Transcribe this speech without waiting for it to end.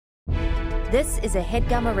This is a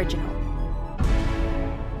HeadGum original.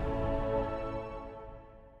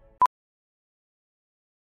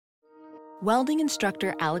 Welding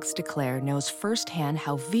instructor Alex DeClaire knows firsthand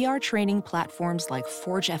how VR training platforms like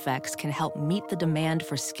ForgeFX can help meet the demand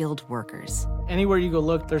for skilled workers. Anywhere you go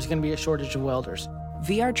look, there's going to be a shortage of welders.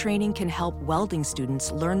 VR training can help welding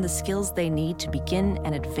students learn the skills they need to begin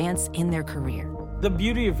and advance in their career. The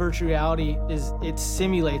beauty of virtual reality is it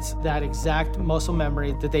simulates that exact muscle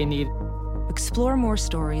memory that they need. Explore more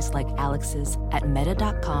stories like Alex's at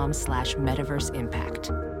meta.com/metaverseimpact.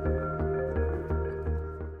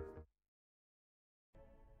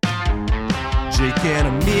 Jake and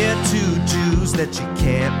Amir, two Jews that you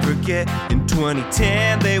can't forget. In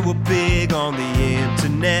 2010, they were big on the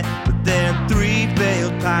internet. But then 3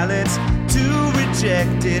 failed pilots, 2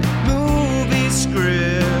 rejected movie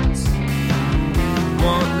scripts.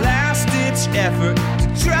 One last-ditch effort to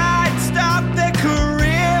try and stop their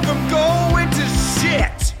career from going to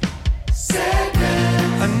shit.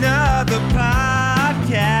 Segment. Another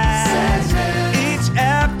podcast. Segment. Each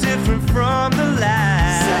app different from the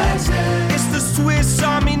last. Segment. It's the Swiss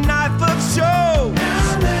Army knife of shows.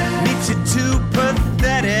 Meet your 2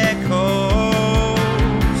 pathetic hosts.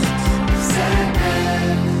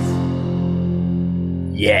 Segment.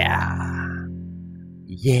 Yeah.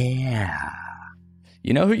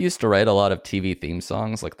 You know who used to write a lot of TV theme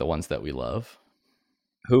songs, like the ones that we love?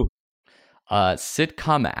 Who?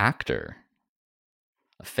 Sitcom actor.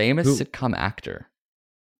 A famous sitcom actor.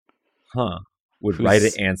 Huh. Would write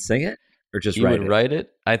it and sing it? Or just he write would it? write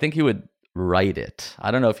it? I think he would write it. I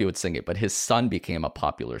don't know if he would sing it, but his son became a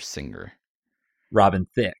popular singer. Robin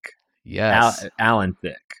Thicke. Yes. Alan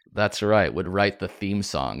Thicke. That's right. Would write the theme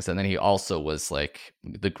songs. And then he also was like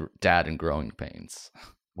the dad in Growing Pains.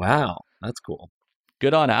 Wow. That's cool.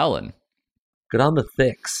 Good on Alan. Good on the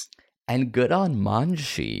Thicks. And good on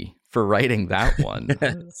Manji for writing that one.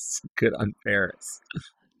 Yes. Good on Paris.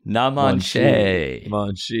 Namanche.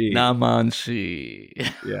 Manchi.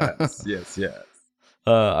 Namanchi. Yes.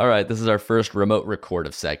 All right. This is our first remote record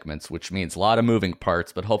of segments, which means a lot of moving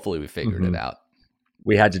parts, but hopefully we figured it out.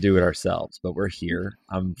 We had to do it ourselves, but we're here.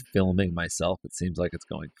 I'm filming myself. It seems like it's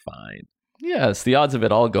going fine. Yes, the odds of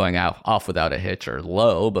it all going off without a hitch are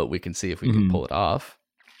low, but we can see if we can pull it off.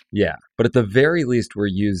 Yeah, but at the very least, we're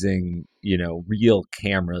using, real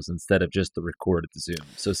cameras instead of just the recorded Zoom.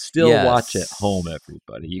 So still watch at home,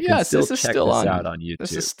 everybody. You can still check this out on YouTube.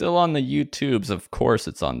 This is still on the YouTubes. Of course,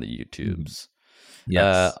 it's on the YouTubes.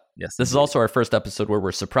 Yes. This is also our first episode where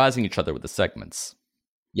we're surprising each other with the segments.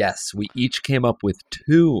 Yes, we each came up with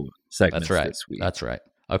 2 segments this week. That's right.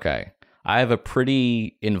 Okay. I have a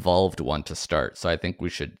pretty involved one to start, so I think we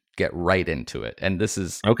should get right into it. And this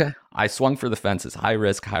is... Okay. I swung for the fences. High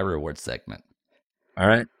risk, high reward segment. All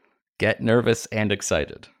right. Get nervous and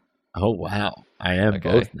excited. Oh, wow. I am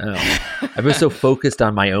both now. I've been so focused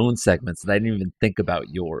on my own segments that I didn't even think about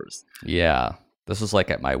yours. Yeah. This was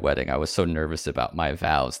like at my wedding. I was so nervous about my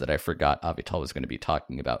vows that I forgot Avital was going to be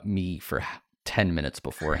talking about me for 10 minutes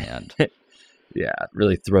beforehand. Yeah, it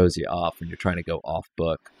really throws you off when you're trying to go off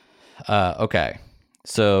book. Okay,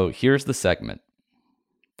 so here's the segment,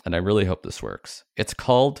 and I really hope this works. It's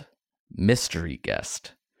called Mystery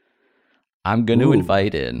Guest. I'm going to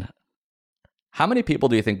invite in... How many people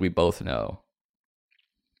do you think we both know?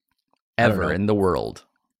 Ever in the world?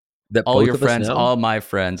 That all both your of us friends, know? all my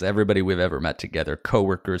friends, everybody we've ever met together,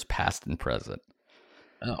 coworkers, past and present.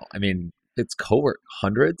 Oh, I mean, it's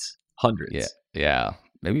hundreds? Hundreds. Yeah.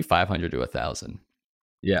 Maybe 500 to 1,000.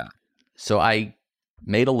 Yeah. So I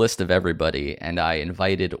made a list of everybody, and I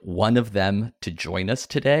invited one of them to join us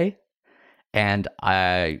today. And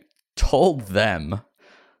I told them,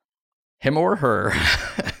 him or her,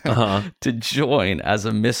 to join as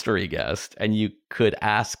a mystery guest. And you could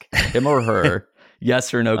ask him or her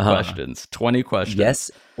yes or no questions. 20 questions. Yes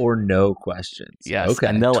or no questions. Yes. Okay.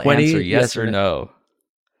 And they'll answer yes or no.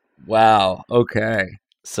 Wow. Okay.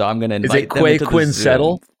 So I'm going to invite them into the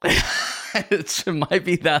Zoom. It might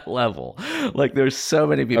be that level. Like, there's so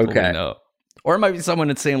many people we know. Or it might be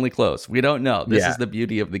someone insanely close. We don't know. This is the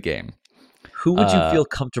beauty of the game. Who would you feel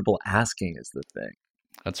comfortable asking is the thing.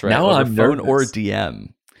 That's right. Now Over I'm phone nervous. or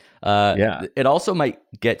DM. It also might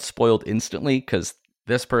get spoiled instantly because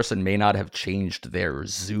this person may not have changed their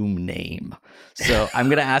Zoom name. So I'm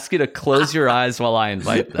going to ask you to close your eyes while I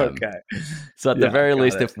invite them. Okay. So at the very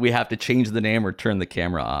least, if we have to change the name or turn the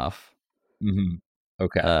camera off. Mm-hmm.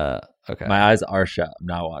 Okay. Okay. My eyes are shut. I'm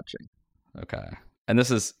not watching. Okay. And this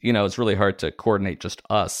is, it's really hard to coordinate just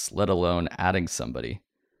us, let alone adding somebody.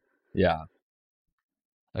 Yeah.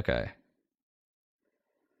 Okay.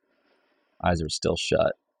 Eyes are still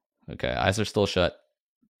shut. Okay. Eyes are still shut.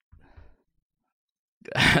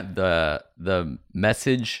 The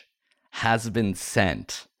message has been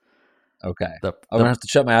sent. Okay. I'm going to have to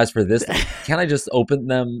shut my eyes for this. Can I just open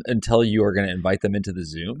them until you are going to invite them into the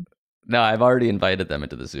Zoom? No, I've already invited them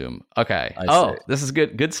into the Zoom. Okay. I see. This is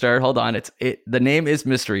good. Good start. Hold on. The name is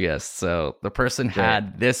Mystery Guest. So the person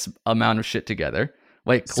had this amount of shit together.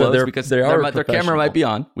 Wait, close because their camera might be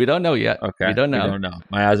on. We don't know yet. Okay. We don't know. We don't know.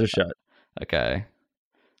 My eyes are shut. Okay.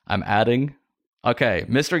 I'm adding. Okay.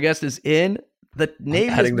 Mystery Guest is in. The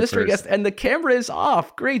name is Mystery Guest and the camera is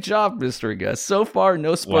off. Great job, Mystery Guest. So far,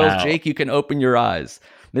 no spoils. Wow. Jake, you can open your eyes.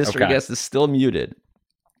 Mystery Guest is still muted.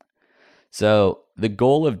 So the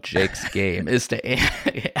goal of Jake's game is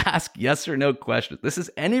to ask yes or no questions. This is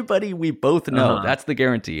anybody we both know. That's the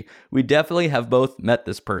guarantee. We definitely have both met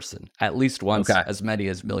this person at least once, as many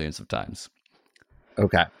as millions of times.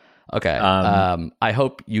 Okay. I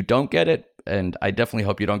hope you don't get it. And I definitely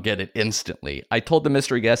hope you don't get it instantly. I told the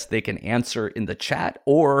mystery guest they can answer in the chat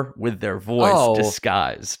or with their voice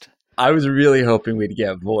disguised. I was really hoping we'd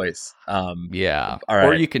get voice. Yeah. All right.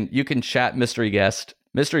 Or you can chat mystery guest.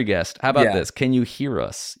 Mystery guest, how about this? Can you hear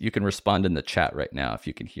us? You can respond in the chat right now if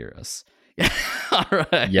you can hear us. All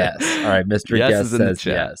right. Yes. All right. Mystery guest says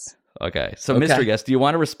yes. Okay. So mystery guest, do you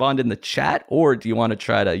want to respond in the chat or do you want to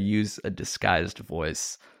try to use a disguised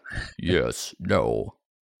voice? Yes. No.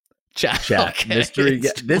 Chat. Okay.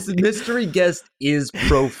 This mystery guest is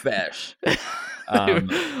profesh.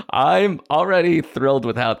 I'm already thrilled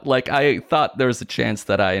with how, I thought there was a chance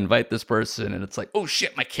that I invite this person and it's like, oh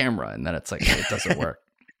shit, my camera. And then it's like, it doesn't work.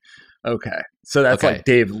 Okay. So that's like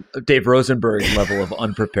Dave Rosenberg level of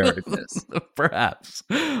unpreparedness. Perhaps.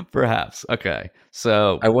 Okay.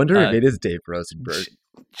 So I wonder if it is Dave Rosenberg.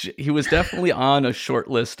 He was definitely on a short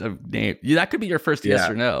list of names. That could be your first yes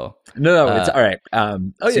or no. No, it's all right.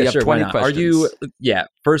 Sure. 20 questions. Are you? Yeah.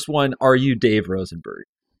 First one. Are you Dave Rosenberg?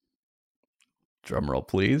 Drum roll,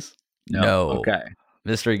 please. No. Okay.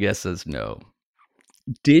 Mystery guest says no.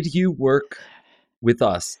 Did you work with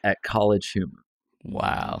us at College Humor?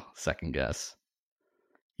 Wow. Second guess.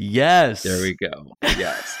 Yes. There we go.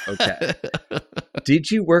 Yes. Okay. Did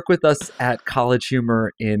you work with us at College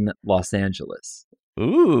Humor in Los Angeles?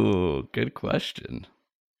 Ooh, good question.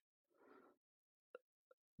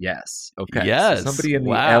 Yes. Okay. Yes. So somebody in the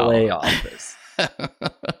LA office.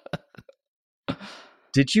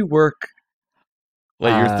 Did you work?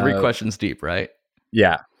 Well, you're 3 questions deep, right?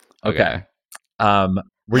 Yeah. Okay.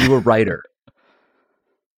 Were you a writer?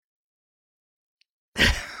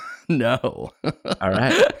 No. All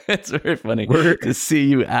right. It's very funny to see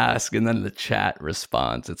you ask and then the chat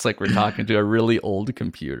responds. It's like we're talking to a really old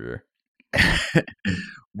computer.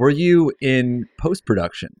 Were you in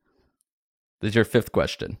post-production? This is your 5th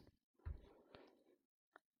question.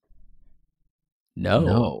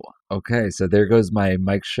 No. Okay, so there goes my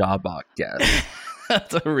Mike Schabach guess.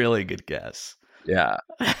 That's a really good guess. Yeah.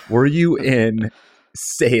 Were you in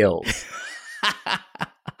sales?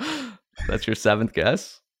 That's your 7th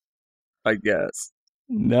guess? I guess.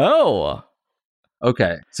 No.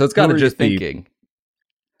 Okay, so it's got to just be thinking.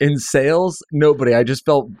 In sales, nobody. I just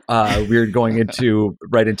felt weird going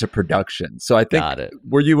right into production. So I think,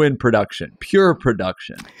 were you in production? Pure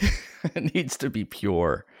production. It needs to be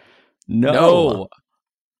pure. No.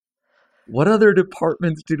 What other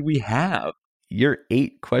departments did we have? You're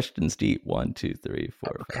 8 questions deep. 1, 2, 3,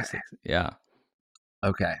 4, 5, 6. Yeah.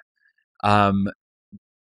 Okay.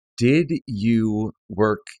 Did you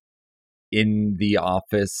work in the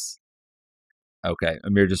office? Okay,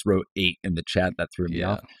 Amir just wrote 8 in the chat. That threw me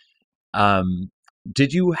off.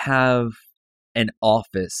 Did you have an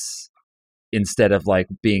office instead of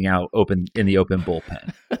being out open in the open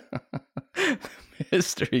bullpen?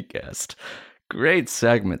 Mystery guest. Great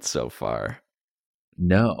segment so far.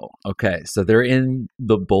 No. Okay, so they're in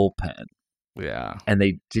the bullpen. Yeah. And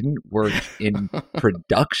they didn't work in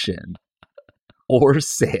production or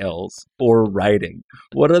sales or writing.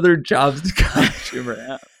 What other jobs did College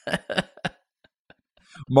Humor have?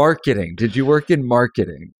 Marketing. Did you work in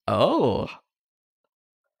marketing? Oh.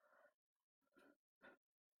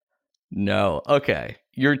 No. Okay.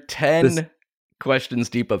 You're 10 questions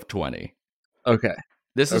deep of 20. Okay.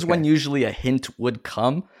 This is when usually a hint would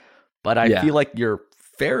come, but I feel like you're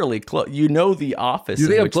fairly close. You know the office. You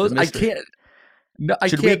think I'm close? I can't. No, I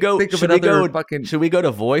can't think of another fucking... Should we go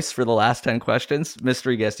to voice for the last 10 questions?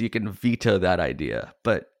 Mystery guest, you can veto that idea,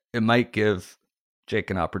 but it might give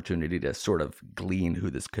Jake an opportunity to sort of glean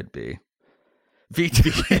who this could be.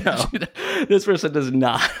 Veto. This person does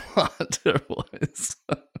not want to voice.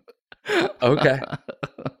 Okay.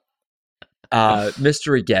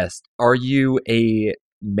 Mystery guest, are you a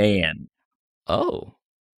man? Oh.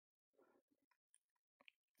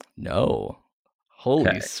 No.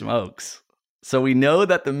 Holy smokes. So we know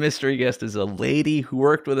that the mystery guest is a lady who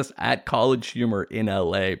worked with us at College Humor in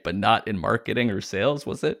LA, but not in marketing or sales,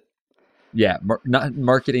 was it? Yeah, not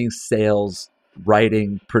marketing, sales,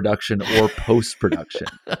 writing, production, or post-production.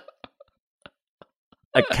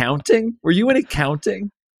 Accounting? Were you in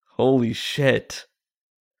accounting? Holy shit.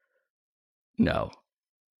 No.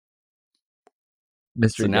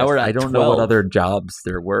 Mystery So now guest. we're at I don't 12. know what other jobs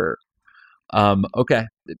there were. Okay.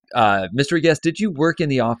 Mystery guest, did you work in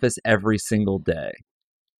the office every single day?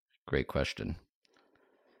 Great question.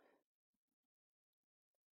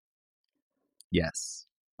 Yes.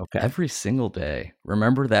 Okay. Every single day.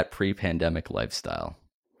 Remember that pre-pandemic lifestyle.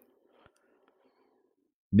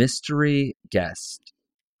 Mystery guest,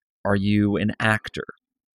 are you an actor?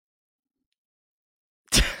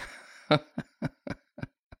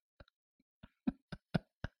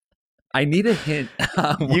 I need a hint.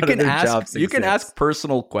 You can ask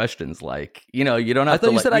personal questions like, you don't have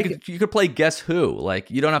to you could play guess who.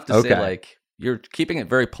 Like, you don't have to say like, you're keeping it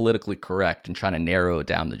very politically correct and trying to narrow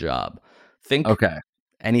down the job. Think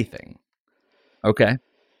anything. Okay.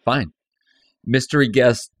 Fine. Mystery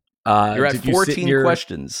guest, you're at 14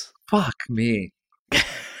 questions. Fuck me.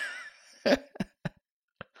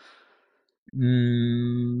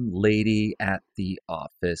 Lady at the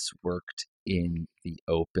office worked in the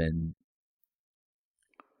open.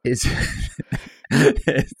 It's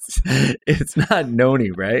not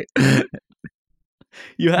Noni, right?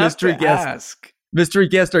 You have to ask. Mystery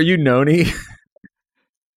guest, are you Noni?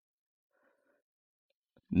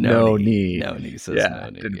 Noni says yeah,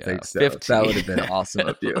 Noni. Didn't think so. 15. That would have been awesome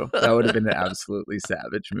of you. That would have been an absolutely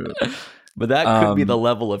savage move. But that could be the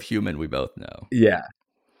level of human we both know. Yeah.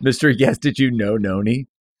 Mystery guest, did you know Noni?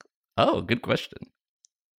 Oh, good question.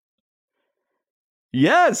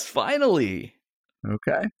 Yes, finally.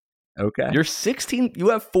 Okay. You're 16. You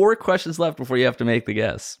have 4 questions left before you have to make the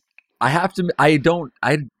guess. I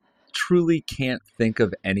truly can't think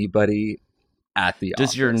of anybody at the office.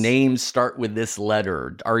 Does your name start with this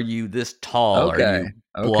letter? Are you this tall? Okay.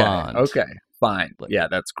 Are you blonde? Okay. Fine. Yeah,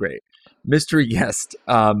 that's great. Mystery guest,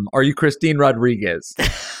 are you Christine Rodriguez?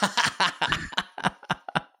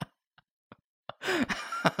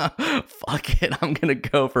 Fuck it. I'm going to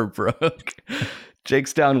go for broke.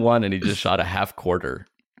 Jake's down 1 and he just shot a half quarter.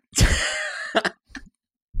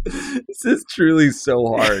 This is truly so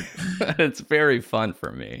hard. It's very fun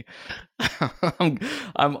for me.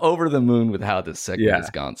 I'm over the moon with how this segment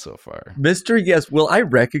has gone so far. Mystery guest, will I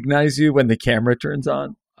recognize you when the camera turns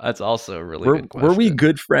on? That's also a really good question. Were we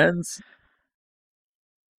good friends?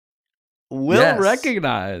 Will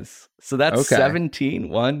recognize. So that's 17.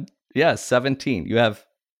 1. Yeah, 17. You have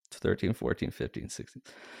 13, 14, 15, 16.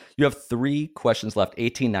 You have 3 questions left.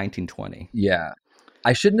 18, 19, 20. Yeah.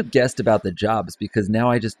 I shouldn't have guessed about the jobs because now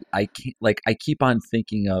I can't, like, I keep on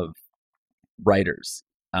thinking of writers.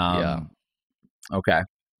 Okay.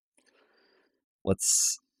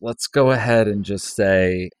 Let's go ahead and just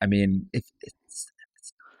say, I mean, if it's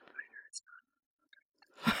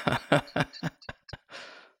not a writer,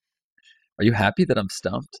 Are you happy that I'm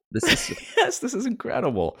stumped? This is yes, this is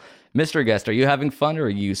incredible. Mr. Guest, are you having fun or are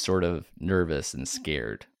you sort of nervous and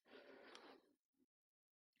scared?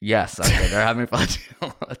 Yes, okay, they're having fun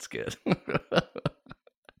too. That's good.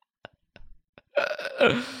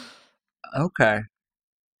 Okay.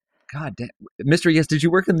 God damn. Mr. Yes, did you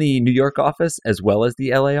work in the New York office as well as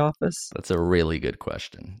the LA office? That's a really good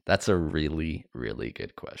question. That's a really, really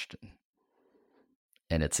good question.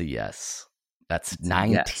 And it's a yes. That's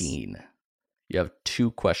 19. Yes. You have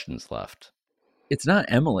 2 questions left. It's not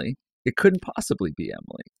Emily. It couldn't possibly be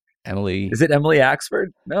Emily. Emily. Is it Emily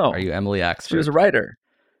Axford? No. Are you Emily Axford? She was a writer.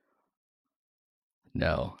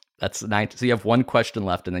 No. That's 19. So you have 1 question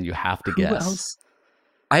left and then you have to guess. Who else?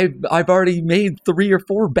 I've already made 3 or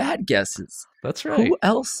 4 bad guesses. That's right. Who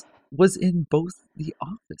else was in both the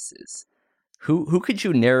offices? Who could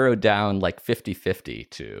you narrow down like 50-50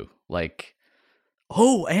 to? Like,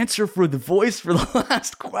 oh, answer for the voice for the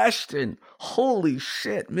last question. Holy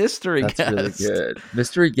shit, Mystery Guest. That's really good.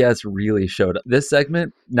 Mystery Guest really showed up. This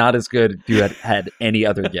segment, not as good if you had any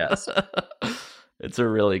other guest. It's a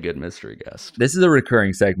really good Mystery Guest. This is a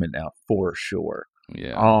recurring segment now, for sure.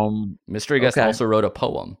 Yeah. Mystery Guest also wrote a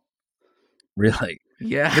poem. Really?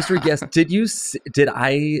 Yeah. Mystery Guest, did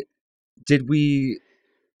we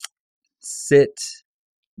sit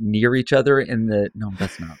near each other in the... No,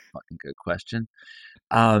 that's not a fucking good question.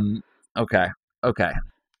 Okay.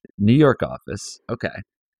 New York office. Okay.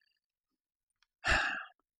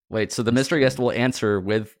 Wait, so the Mystery Guest will answer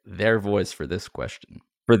with their voice for this question.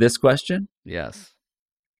 For this question? Yes.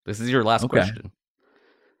 This is your last question.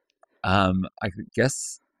 I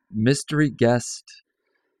guess mystery guest,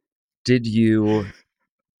 did you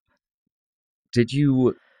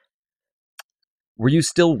were you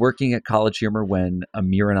still working at College Humor when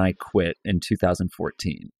Amir and I quit in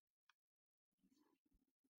 2014?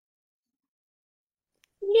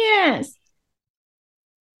 Yes.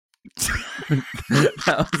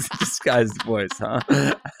 That was a disguised voice, huh?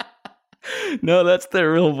 No, that's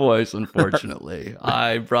their real voice, unfortunately.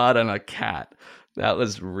 I brought in a cat. That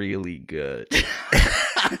was really good.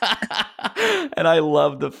 And I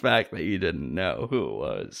love the fact that you didn't know who it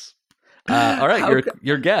was. All right,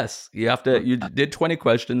 your guess. You did 20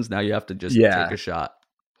 questions. Now you have to just take a shot.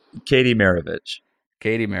 Katie Maravich.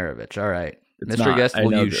 Katie Maravich. All right. It's mystery not. guest, I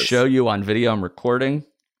will know you this. show you on video? I'm recording.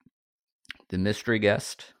 The mystery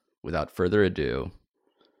guest, without further ado.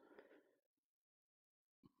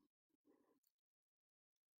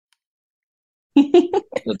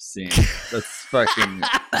 Obscene. That's fucking...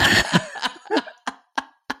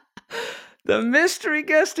 The mystery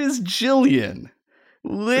guest is Jillian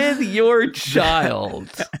with your child.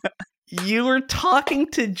 You were talking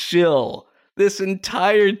to Jill this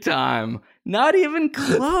entire time. Not even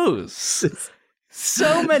close.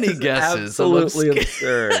 So many guesses. Absolutely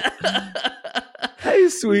absurd. Hey,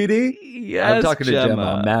 sweetie. Yes, I'm talking to Gemma.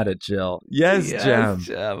 I'm mad at Jill. Yes, Gem.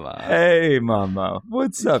 Gemma. Hey, Mama.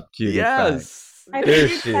 What's up, cutie? Yes. I There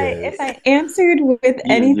think she if is. I answered with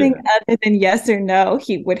anything other than yes or no,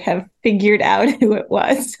 he would have figured out who it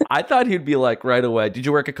was. I thought he'd be like right away. Did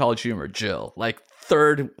you work at College Humor, Jill? Like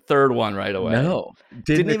third one right away. No.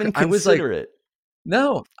 Didn't even consider it.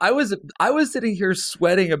 No, I was sitting here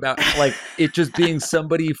sweating about like it just being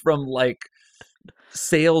somebody from like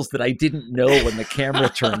sales that I didn't know when the camera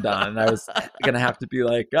turned on, and I was gonna have to be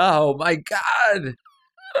like, "Oh my God,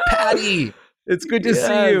 Patty, it's good to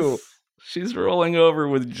see you." She's rolling over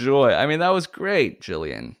with joy. I mean, that was great,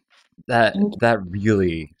 Jillian. That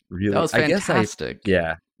really That was fantastic.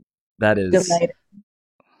 Yeah, that is Delighted.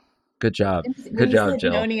 good job. When Good you job, said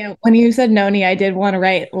Jill. Noni, when you said Noni, I did want to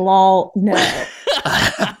write lol no.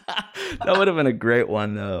 That would have been a great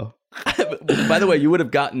one, though. By the way, you would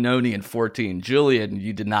have gotten Noni in 14. Jillian,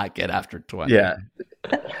 you did not get after 20. Yeah.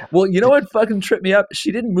 Well, you know what fucking tripped me up?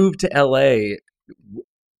 She didn't move to LA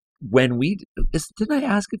when we didn't I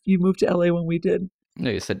ask if you moved to LA when we did?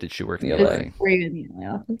 No, you said, did she work in It LA? was free in the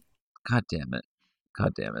LA office. God damn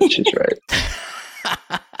it. She's right.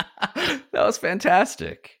 That was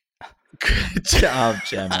fantastic. Good job,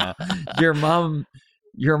 Gemma. Your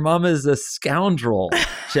mom is a scoundrel,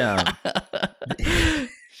 Gem.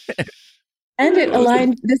 And it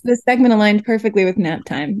aligned. This segment aligned perfectly with nap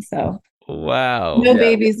time. So Wow. no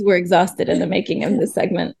babies were exhausted in the making of this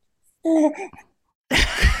segment.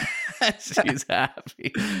 She's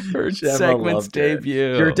happy. Her Gemma segment's loved it.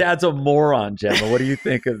 debut. Your dad's a moron, Gemma. What do you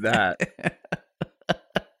think of that?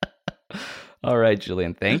 All right,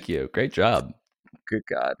 Jillian. Thank you. Great job. Good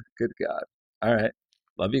God. All right.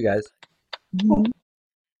 Love you guys.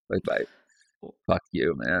 Bye. Fuck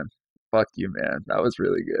you, man. That was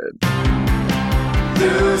really good.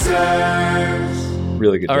 Losers.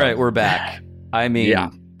 Really good All job. right, we're back. I mean, Yeah.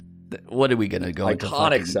 What are we going to go into? Iconic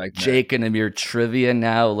fucking segment. Jake and Amir trivia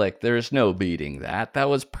now? Like, there's no beating that. That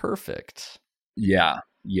was perfect. Yeah.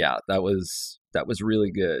 That was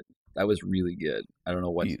really good. I don't know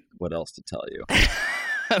what else to tell you.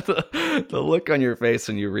 The look on your face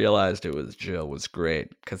when you realized it was Jill was great,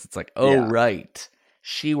 because it's like, oh, Yeah. right.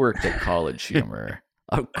 She worked at College Humor.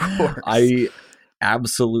 Of course. I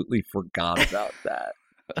absolutely forgot about that.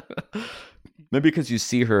 Maybe because you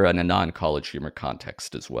see her in a non-College Humor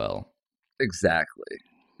context as well. Exactly.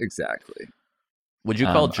 Would you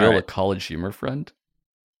call Jill all right. a College Humor friend?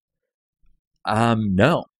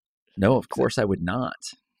 No, of course I would not.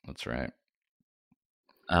 That's right.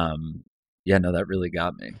 Yeah, no, that really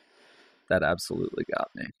got me. That absolutely got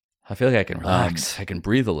me. I feel like I can relax. I can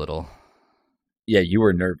breathe a little. Yeah, you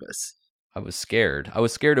were nervous. I was scared. I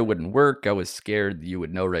was scared it wouldn't work. I was scared you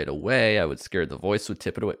would know right away. I was scared the voice would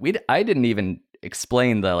tip it away. I didn't even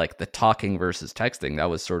explain the talking versus texting. That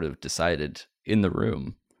was sort of decided in the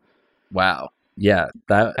room. Wow. Yeah,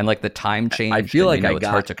 that And the time change. I feel like I it's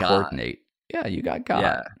hard got to got. coordinate. Yeah, you got got.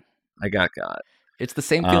 Yeah, I got. It's the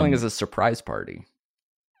same feeling as a surprise party.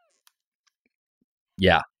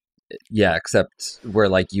 Yeah, except where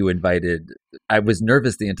you invited. I was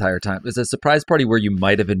nervous the entire time. It was a surprise party where you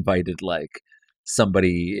might have invited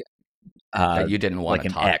somebody that you didn't want to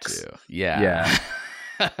an talk ex. to. Yeah.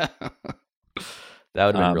 That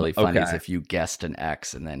would have been really funny okay. if you guessed an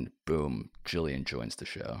ex and then boom, Jillian joins the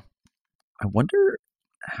show. I wonder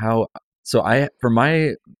how. So for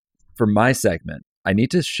my segment, I need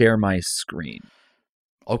to share my screen.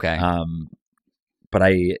 Okay. But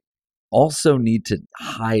also need to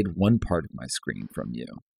hide one part of my screen from you.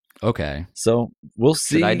 Okay. So we'll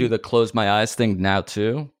see. Should I do the close my eyes thing now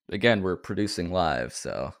too? Again, we're producing live,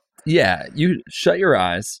 so. Yeah, you shut your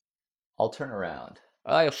eyes. I'll turn around.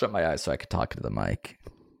 I'll shut my eyes so I can talk to the mic.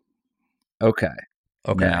 Okay.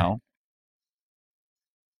 Now.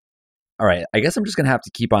 All right. I guess I'm just going to have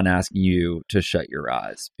to keep on asking you to shut your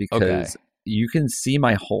eyes because you can see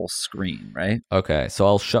my whole screen, right? Okay. So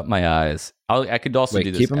I'll shut my eyes. I could also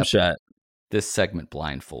do this. Keep them shut. This segment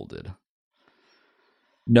blindfolded.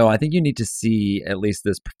 No, I think you need to see at least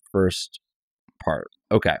this first part.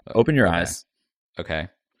 Okay. Open your eyes. Okay.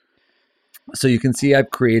 So you can see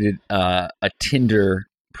I've created a Tinder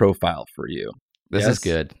profile for you. This is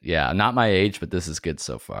good. Yeah. Not my age, but this is good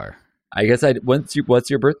so far. I guess what's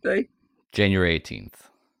your birthday? January 18th.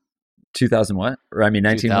 2000 what? Or I mean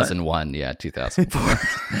 2001. What? Yeah, 2004.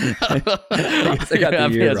 I guess I got the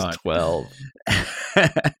year wrong. 12.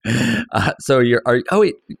 So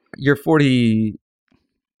you're 40.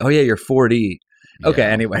 Oh yeah, you're 40. Okay,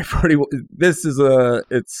 anyway, 40. This is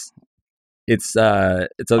it's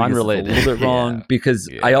unrelated. A little bit wrong because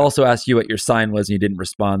I also asked you what your sign was and you didn't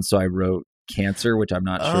respond, so I wrote Cancer, which I'm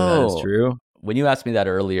not sure that is true. When you asked me that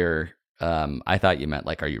earlier, I thought you meant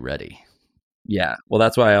like, are you ready? Yeah. Well,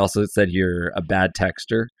 that's why I also said you're a bad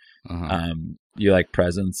texter. You like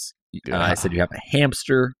presents. I said you have a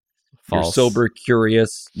hamster. False. You're sober,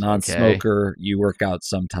 curious, non-smoker. You work out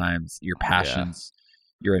sometimes. Your passions.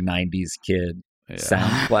 You're a 90s kid.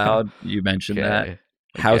 SoundCloud. You mentioned that.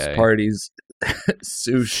 House parties,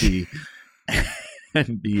 sushi,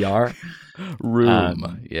 and VR.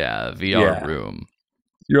 Room. VR room.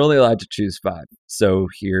 You're only allowed to choose 5. So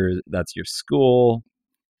that's your school.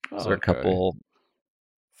 Those are a couple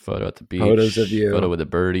photo at the beach. Photos of you. Photo with a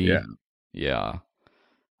birdie. Yeah.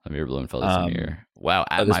 I'm your balloon fellas in here. Wow,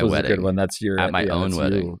 at my wedding. This was a good one. That's your at my own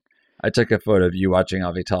wedding. You. I took a photo of you watching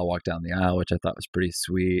Avital walk down the aisle, which I thought was pretty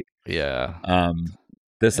sweet. Yeah.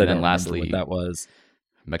 This and I didn't remember what that was.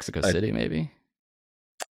 Mexico City, maybe.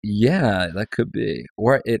 Yeah, that could be.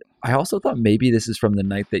 I also thought maybe this is from the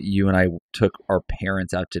night that you and I took our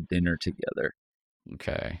parents out to dinner together.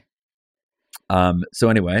 Okay. So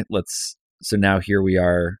anyway, so now here we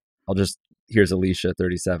are. Here's Alicia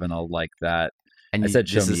 37. I'll like that. And I said,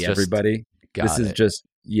 show me everybody. This is just,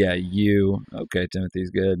 you. Okay, Timothy's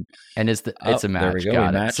good. And it's a match. There we go.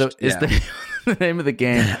 Got it. So is the name of the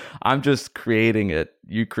game, I'm just creating it.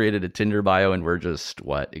 You created a Tinder bio and we're just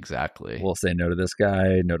what exactly? We'll say no to this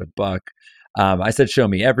guy, no to Buck. I said, show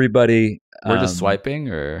me everybody. We're just swiping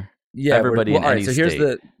or everybody in any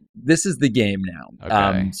state? This is the game now.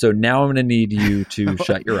 Okay. So now I'm going to need you to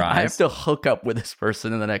shut your eyes. I have to hook up with this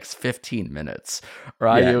person in the next 15 minutes or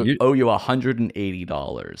I owe you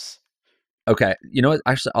 $180. Okay. You know what?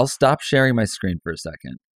 Actually, I'll stop sharing my screen for a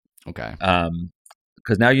second. Okay.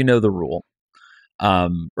 Because now you know the rule.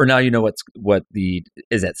 Or now you know what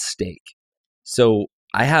is at stake. So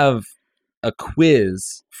I have a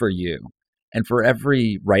quiz for you. And for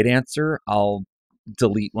every right answer, I'll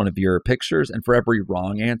delete one of your pictures, and for every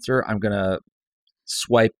wrong answer I'm gonna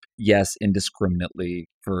swipe yes indiscriminately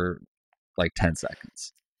for like 10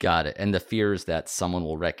 seconds. Got it. And the fear is that someone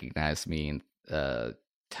will recognize me and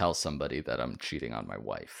tell somebody that I'm cheating on my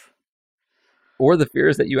wife, or the fear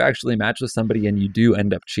is that you actually match with somebody and you do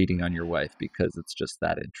end up cheating on your wife because it's just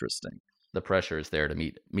that interesting. The pressure is there to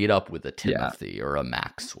meet up with a Timothy or a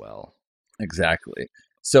Maxwell. Exactly.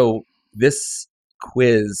 So this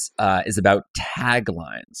quiz is about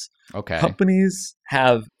taglines. Okay. Companies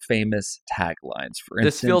have famous taglines. For instance,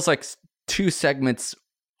 this feels like 2 segments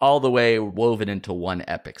all the way woven into one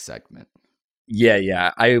epic segment.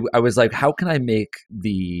 Yeah. I was like, how can I make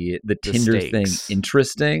the Tinder thing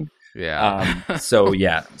interesting? Yeah. So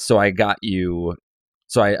I got you.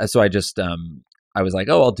 So I just I was like,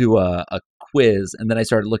 oh, I'll do a quiz, and then I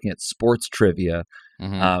started looking at sports trivia.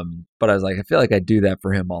 Mm-hmm. But I was like, I feel like I do that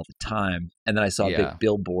for him all the time. And then I saw a big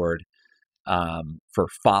billboard for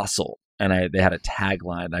Fossil, and they had a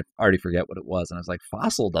tagline. I already forget what it was, and I was like,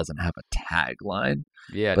 Fossil doesn't have a tagline.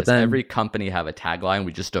 Yeah, but does every company have a tagline?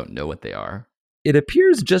 We just don't know what they are. It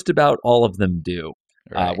appears just about all of them do.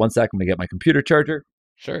 Right. One sec, I'm gonna get my computer charger.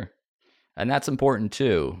 Sure, and that's important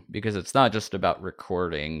too, because it's not just about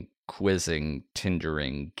recording, quizzing,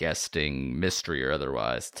 Tindering, guesting, mystery or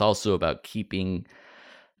otherwise. It's also about keeping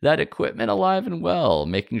that equipment alive and well,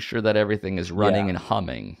 making sure that everything is running and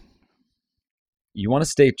humming. You want to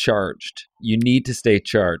stay charged. You need to stay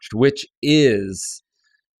charged, which is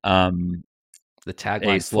the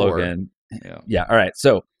tagline slogan. Yeah. All right.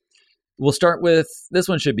 So we'll start with this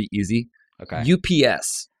one. Should be easy. Okay.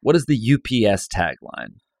 UPS. What is the UPS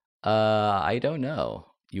tagline? I don't know.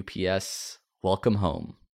 UPS, welcome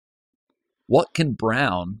home. What can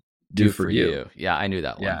Brown do for you? Yeah, I knew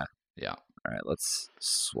that one. Yeah. All right, let's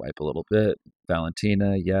swipe a little bit.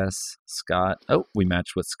 Valentina, yes. Scott. Oh, we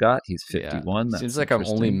matched with Scott. He's 51. Yeah. Seems like I'm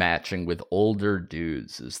only matching with older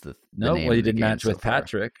dudes. Is the no? Name well, you of the didn't match game with so far.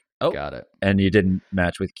 Patrick. Oh, got it. And you didn't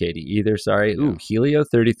match with Katie either. Sorry. Yeah. Ooh, Helio,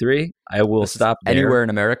 33. I will stop there. Anywhere in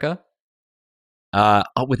America?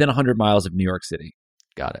 Within 100 miles of New York City.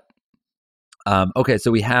 Got it. Okay, so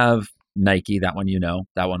we have Nike. That one,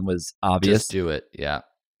 that one was obvious. Just do it. Yeah.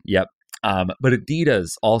 Yep. But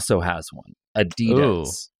Adidas also has one.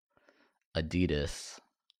 Adidas. Ooh. Adidas.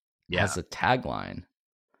 Yeah. Has a tagline.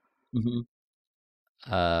 Mm-hmm.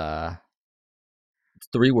 It's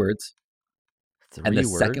 3 words. And the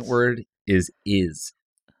words? second word is.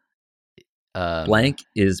 Blank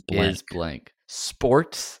is blank. Is blank.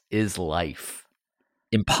 Sports is life.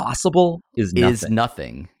 Impossible is nothing. Is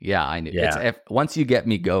nothing. Yeah, I knew. Yeah. Once you get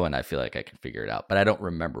me going, I feel like I can figure it out, but I don't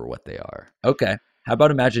remember what they are. Okay. How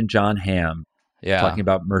about imagine John Hamm talking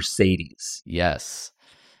about Mercedes? Yes.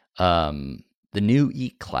 The new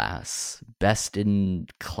E-Class, best in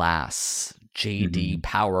class, JD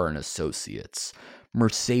Power and Associates,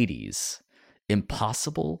 Mercedes.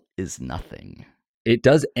 Impossible is nothing. It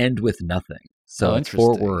does end with nothing. So it's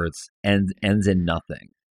 4 words and ends in nothing.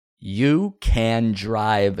 You can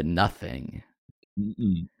drive nothing.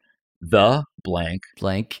 Mm-mm. The blank.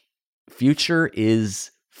 Blank. Future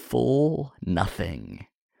is full nothing.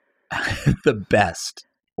 The best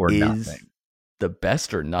or nothing. The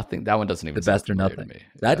best or nothing? That one doesn't even sound familiar to me.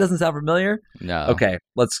 That doesn't sound familiar? No. Okay,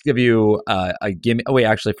 let's give you a gimme. Oh, wait,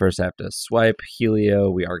 actually, first I have to swipe. Helio,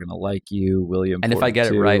 we are going to like you. William, and 42. if I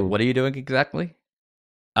get it right, what are you doing exactly?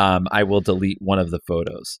 I will delete one of the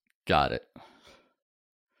photos. Got it.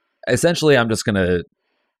 Essentially, I'm just going to...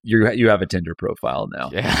 You have a Tinder profile now.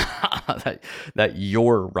 Yeah, that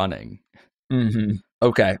you're running. Mm-hmm.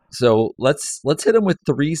 Okay, so let's hit them with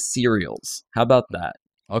 3 cereals. How about that?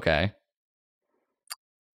 Okay.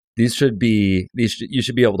 You should be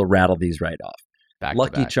able to rattle these right off. Back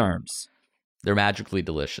Lucky to back. Charms. They're magically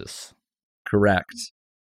delicious. Correct.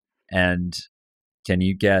 And can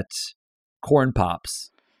you get Corn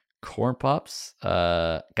Pops? Corn Pops?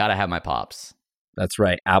 Gotta have my Pops. That's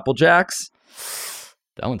right. Apple Jacks?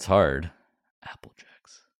 That one's hard. Apple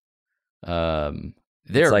Jacks.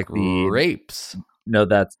 They're like grapes. No,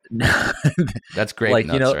 that's that's grape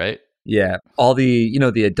nuts, right? Yeah. All the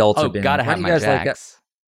the adults are being gotta have my Jacks.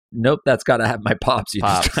 Nope, that's gotta have my Pops.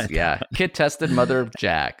 Pops, yeah. Kid tested, mother of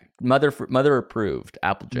Jack. Mother approved.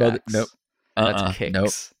 Apple Jacks. Nope. That's Kicks.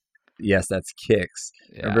 Nope. Yes, that's Kicks.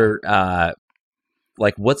 Yeah. Remember,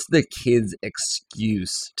 what's the kid's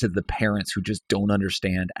excuse to the parents who just don't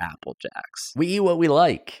understand Apple Jacks? We eat what we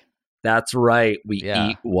like. That's right. We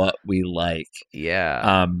eat what we like.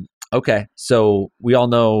 Yeah. Okay, so we all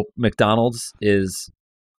know McDonald's is...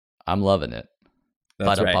 I'm loving it.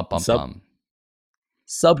 That's right.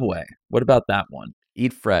 Subway. What about that one?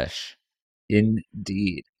 Eat fresh.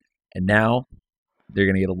 Indeed. And now they're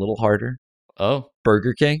going to get a little harder. Oh.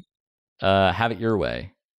 Burger King. Have it your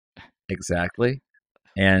way. Exactly.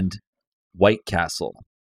 And White Castle.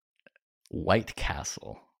 White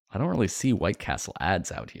Castle. I don't really see White Castle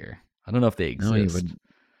ads out here. I don't know if they exist. No, you wouldn't.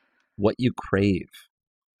 What You Crave.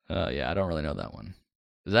 Yeah, I don't really know that one.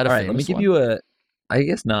 Is that a All famous right, let me give one? you I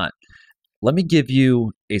guess not. Let me give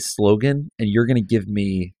you a slogan, and you're going to give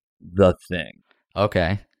me the thing.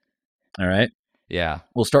 Okay. All right? Yeah.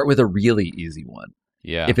 We'll start with a really easy one.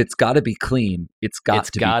 Yeah. If it's got to be clean, it's got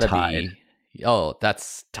to be tied. Oh,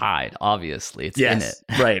 that's tied, obviously. It's in it.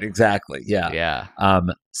 Right, exactly. Yeah. Yeah.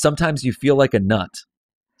 Sometimes you feel like a nut.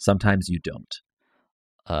 Sometimes you don't.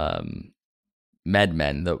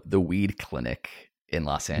 MedMen, the weed clinic in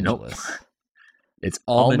Los Angeles. Nope. It's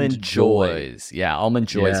Almond Joys. Yeah, Almond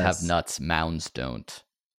Joys have nuts. Mounds don't.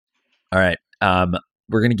 All right.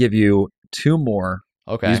 We're going to give you 2 more.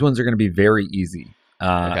 Okay. These ones are going to be very easy.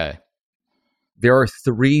 Okay. There are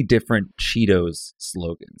 3 different Cheetos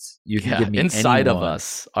slogans. You can give me inside anyone. of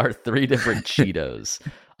us are 3 different Cheetos.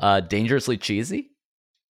 Dangerously cheesy?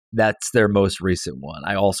 That's their most recent one.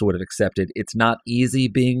 I also would have accepted It's Not Easy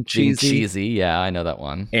Being Cheesy. Cheesy, yeah, I know that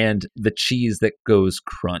one. And the cheese that goes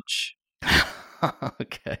crunch.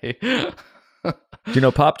 Okay. Do you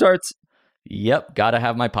know Pop-Tarts? Yep, gotta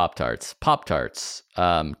have my Pop-Tarts. Pop-Tarts.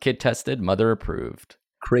 Kid tested, mother approved.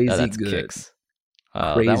 Crazy that's good. Kicks.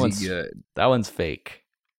 Crazy good. That one's fake.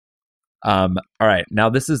 All right. Now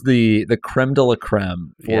this is the creme de la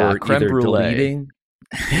creme for creme either brulee. deleting.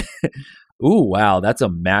 Ooh, wow. That's a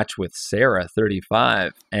match with Sarah,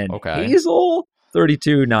 35. And Hazel,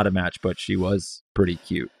 32. Not a match, but she was pretty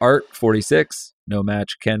cute. Art 46, no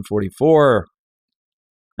match. Ken 44,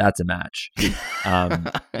 that's a match.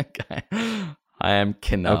 Okay. I am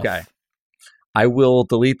Knuff. Okay. I will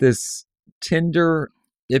delete this. Tinder,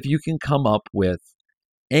 if you can come up with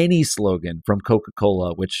any slogan from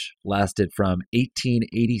Coca-Cola, which lasted from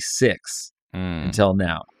 1886 until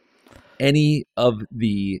now, any of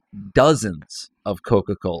the dozens of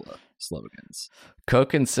Coca-Cola slogans.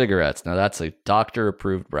 Coke and cigarettes. Now that's a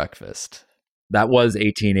doctor-approved breakfast. That was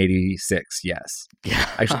 1886, yes. Yeah.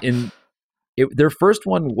 Actually, their first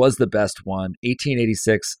one was the best one.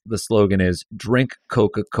 1886, the slogan is drink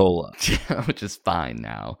Coca-Cola. Which is fine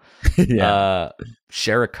now. Yeah.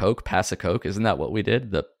 Share a Coke, pass a Coke. Isn't that what we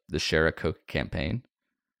did? The Share a Coke campaign.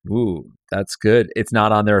 Ooh, that's good. It's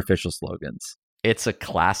not on their official slogans. It's a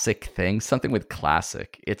classic thing. Something with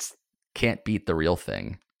classic. It's can't beat the real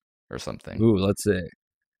thing or something. Ooh, let's see.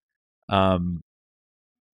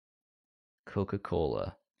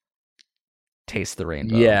 Coca-Cola. Taste the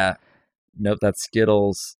rainbow. Yeah. Nope, that's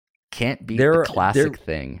Skittles. Can't beat the classic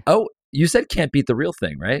thing. Oh, you said can't beat the real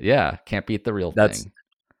thing, right? Yeah, can't beat the real thing.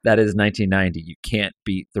 That is 1990. You can't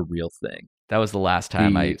beat the real thing. That was the last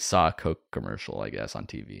time I saw a Coke commercial, I guess, on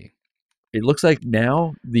TV. It looks like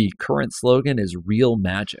now the current slogan is real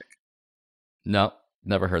magic. No,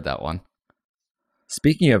 never heard that one.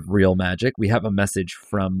 Speaking of real magic, we have a message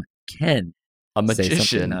from Ken. A Say magician.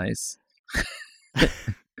 something nice.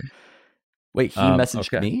 Wait, he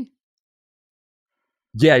messaged me?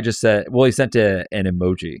 Yeah, I just said, well, he sent an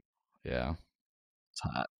emoji. Yeah. It's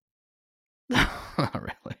hot.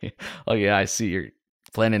 Really? Oh, yeah, I see you're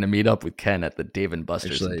planning to meet up with Ken at the Dave &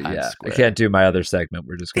 Buster's Actually, in Times yeah. Square. I can't do my other segment.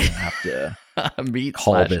 We're just going to have to meet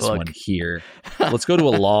call this look. one here. Let's go to a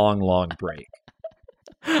long break.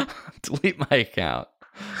 Delete my account.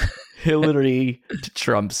 Hillary to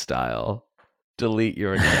Trump style. Delete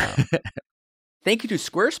your account. Thank you to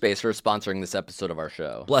Squarespace for sponsoring this episode of our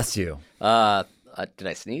show. Bless you. Did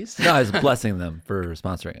I sneeze? No, I was blessing them for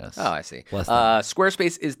sponsoring us. Oh, I see. Bless them.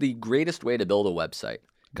 Squarespace is the greatest way to build a website.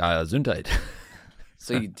 Gesundheit.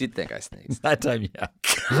 So you did think I sneezed. That time, yeah.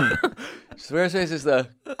 Squarespace is the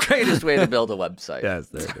greatest way to build a website. Yes,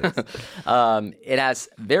 there it is. It has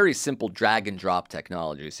very simple drag and drop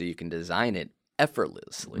technology, so you can design it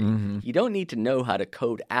effortlessly. Mm-hmm. You don't need to know how to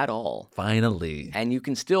code at all. Finally. And you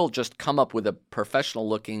can still just come up with a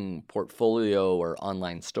professional-looking portfolio or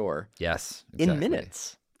online store Yes. in exactly.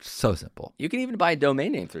 minutes. So simple. You can even buy a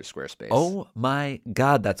domain name through Squarespace. Oh my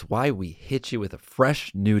God. That's why we hit you with a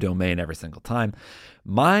fresh new domain every single time.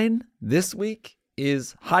 Mine this week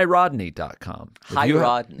is hirodney.com.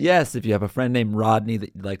 Rodney. Yes. If you have a friend named Rodney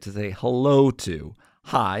that you'd like to say hello to,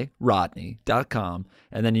 hirodney.com.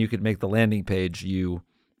 And then you could make the landing page you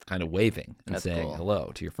kind of waving and That's saying cool.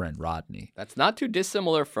 hello to your friend Rodney. That's not too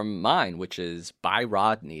dissimilar from mine, which is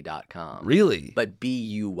buyrodney.com. Really? But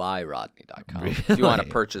buyrodney.com. If you want to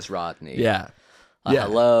purchase Rodney. Yeah. A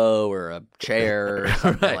hello or a chair or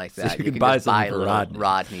something Right. like So that. you You can can buy just something buy for little Rodney.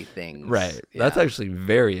 Rodney things. Right. That's Yeah. actually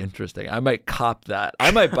very interesting. I might cop that.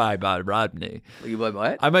 I might buy Rodney. You buy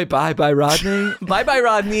what? I might buy Rodney. Bye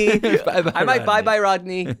Rodney. Bye-bye, I might buy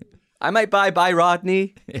Rodney. I might buy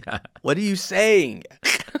Rodney. Yeah. What are you saying?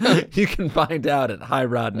 You can find out at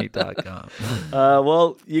hirodney.com.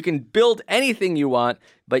 Well, you can build anything you want,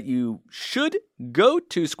 but you should go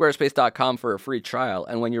to squarespace.com for a free trial.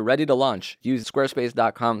 And when you're ready to launch, use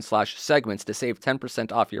squarespace.com/segments to save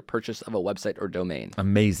 10% off your purchase of a website or domain.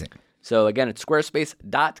 Amazing. So again, it's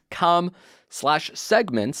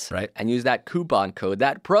squarespace.com/segments, Right. And use that coupon code,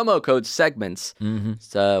 that promo code segments.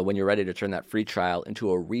 So when you're ready to turn that free trial into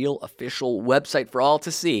a real official website for all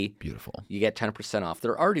to see, Beautiful. you get 10% off.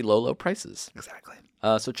 They're already low prices. Exactly.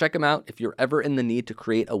 So check them out. If you're ever in the need to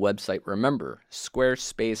create a website, remember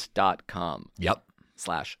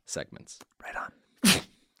squarespace.com/segments. Right on.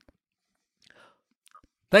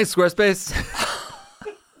 Thanks, Squarespace.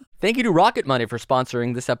 Thank you to Rocket Money for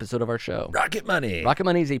sponsoring this episode of our show. Rocket Money. Rocket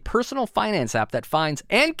Money is a personal finance app that finds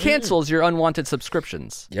and cancels your unwanted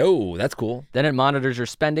subscriptions. Yo, that's cool. Then it monitors your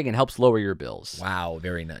spending and helps lower your bills. Wow,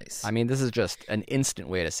 very nice. I mean, this is just an instant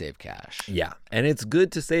way to save cash. Yeah, and it's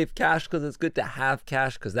good to save cash because it's good to have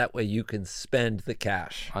cash because that way you can spend the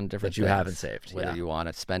cash On different that you things. haven't saved. Whether Yeah. you want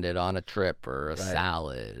to spend it on a trip or a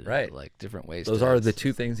salad. Right. Like different ways. Those to are the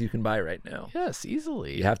two things you can buy right now. Yes,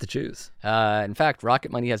 easily. You have to choose. In fact,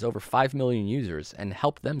 Rocket Money has over 5 million users and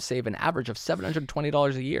helped them save an average of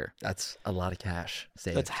 $720 a year. That's a lot of cash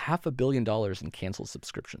saved. That's $500 million in canceled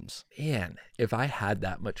subscriptions. Man, if I had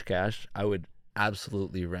that much cash, I would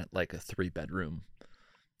absolutely rent like a 3-bedroom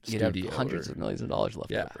You'd have studio. hundreds of millions of dollars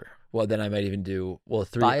left Yeah. over. Well, then I might even do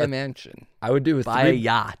Buy a mansion. I would do Buy a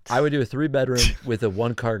yacht. I would do a 3-bedroom with a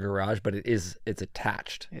 1-car garage, but it's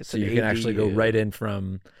attached, It's so an you can actually go ADU. right in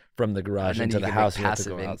from the garage And then into you the can house. make You have to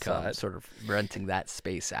passive go income, outside. sort of renting that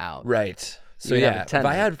space out. Right. So You have a yeah, if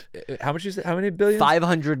I had how many billions?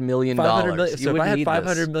 $500 million. $500 million. You So if I wouldn't had need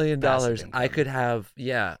 $500 this million, passive I income. could have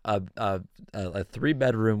a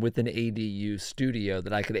 3-bedroom with an ADU studio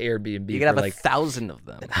that I could Airbnb You for could have like 1,000 of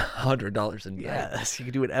them. $100 a night. Yes, you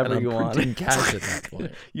can do And whatever I'm you want. printing cash at that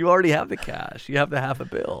point. You already have the cash. You have the half a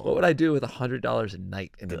bill. What would I do with $100 a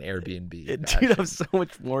night in an Airbnb? You'd have so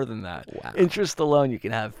much more than that. Wow. Interest alone, you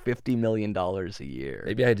can have $50 million a year.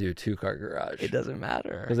 Maybe I do a 2-car garage. It doesn't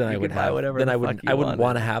matter. Because then You I would could buy have whatever. Then the I fuck wouldn't. you I wouldn't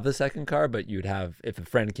want wanted. to have the second car, but you'd have if a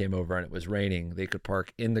friend came over and it was raining, they could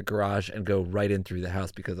park in the garage and go right in through the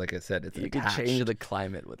house because, like I said, it's You attached. could change the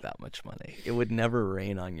climate with that much money. It would never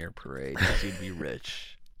rain on your parade because you'd be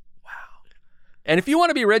rich. Wow. And if you want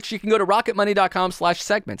to be rich, you can go to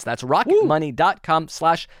rocketmoney.com/segments. That's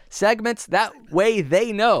rocketmoney.com/segments. That way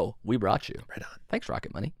they know we brought you. Right on. Thanks,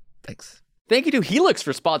 Rocket Money. Thanks. Thank you to Helix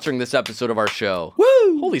for sponsoring this episode of our show.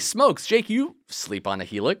 Woo! Holy smokes, Jake, you sleep on a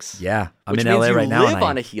Helix. Yeah, I'm Which in means LA you right now. live and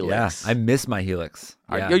on a Helix. Yeah, I miss my Helix.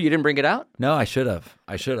 Yo, Yeah. you didn't bring it out? No, I should have.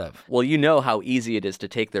 I should have. Well, you know how easy it is to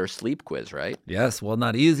take their sleep quiz, right? Yes. Well,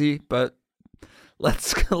 not easy, but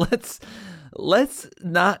let's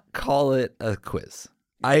not call it a quiz.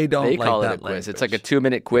 I don't They like call that it a quiz. It's language. like a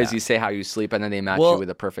 2-minute quiz. Yeah. You say how you sleep, and then they match Well, you with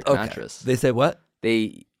a perfect okay. mattress. They say what?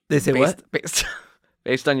 They say what?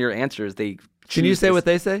 Based on your answers, they Can you choose say this- what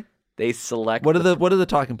they say? they select. What do the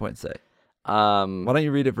talking points say? Why Um, don't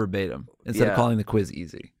you read it verbatim instead Yeah. of calling the quiz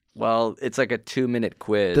easy? well, it's like a 2-minute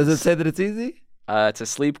quiz. Does it say that it's easy? It's a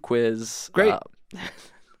sleep quiz. Great.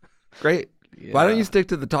 Great. Why don't yeah. you stick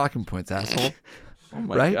to the talking points, asshole? Oh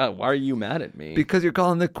my right? god! Why are you mad at me? Because you're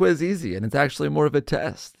calling the quiz easy, and it's actually more of a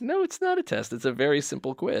test. No, it's not a test. It's a very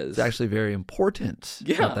simple quiz. It's actually very important.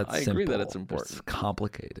 Yeah, Not that I agree that simple. it's important. It's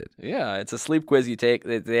complicated. Yeah, it's a sleep quiz you take.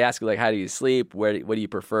 They ask you like, how do you sleep? What do you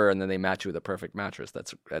prefer? And then they match you with a perfect mattress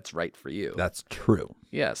that's right for you. That's true.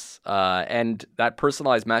 Yes, and that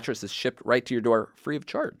personalized mattress is shipped right to your door free of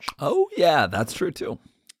charge. Oh yeah, that's true too.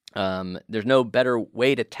 There's no better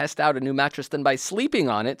way to test out a new mattress than by sleeping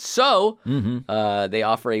on it. So they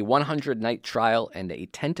offer a 100-night trial and a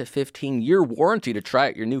 10 to 15-year warranty to try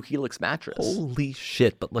out your new Helix mattress. Holy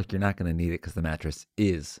shit! But look, you're not going to need it because the mattress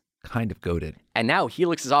is kind of goated. And now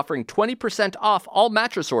Helix is offering 20% off all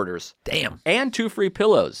mattress orders. Damn. And 2 free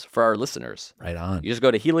pillows for our listeners. Right on. You just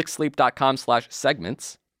go to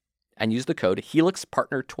helixsleep.com/segments and use the code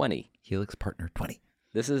HelixPartner20. Helix Partner 20.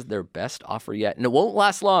 This is their best offer yet, and it won't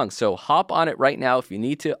last long. So hop on it right now if you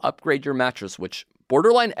need to upgrade your mattress, which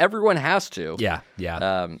borderline everyone has to. Yeah.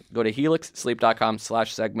 Go to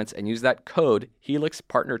helixsleep.com/segments and use that code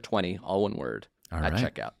HelixPartner20, all one word, All at right.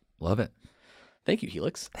 checkout. Love it. Thank you,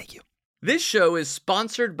 Helix. Thank you. This show is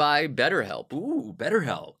sponsored by BetterHelp. Ooh,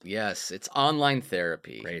 BetterHelp. Yes, it's online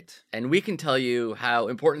therapy. Great. And we can tell you how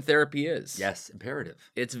important therapy is. Yes,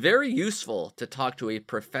 imperative. It's very useful to talk to a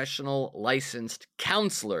professional, licensed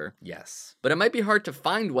counselor, Yes. but it might be hard to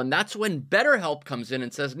find one. That's when BetterHelp comes in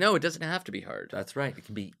and says, no, it doesn't have to be hard. That's right. It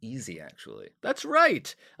can be easy, actually. That's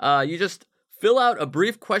right. You just fill out a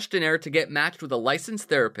brief questionnaire to get matched with a licensed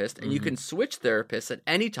therapist, and you can switch therapists at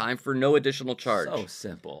any time for no additional charge. So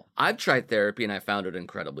simple. I've tried therapy and I found it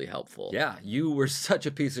incredibly helpful. Yeah, you were such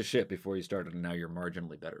a piece of shit before you started, and now you're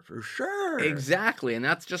marginally better for sure. Exactly, and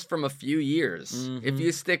that's just from a few years. If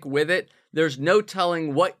you stick with it, there's no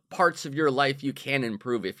telling what parts of your life you can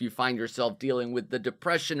improve. If you find yourself dealing with the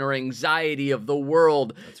depression or anxiety of the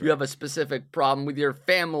world, you have a specific problem with your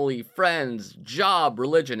family, friends, job,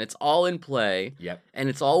 religion, it's all in play. Yep. And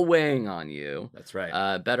it's all weighing on you. That's right.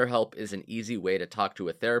 BetterHelp is an easy way to talk to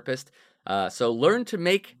a therapist. So learn to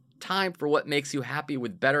make time for what makes you happy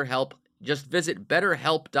with BetterHelp. Just visit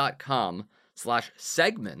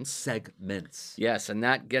betterhelp.com/segments. Segments. Yes, and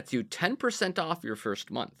that gets you 10% off your first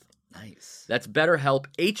month. Nice. That's BetterHelp,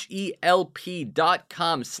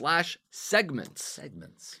 HELP.com/segments.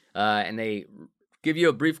 Segments. And they give you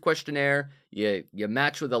a brief questionnaire. You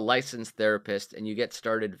match with a licensed therapist, and you get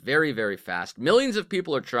started very, very fast. Millions of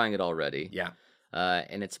people are trying it already. Yeah.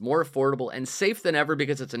 And it's more affordable and safe than ever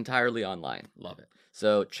because it's entirely online. Love it.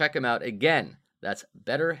 So check them out. Again, that's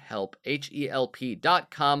BetterHelp,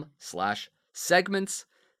 HELP.com/segments.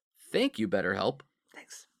 Thank you, BetterHelp.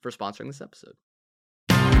 Thanks for sponsoring this episode.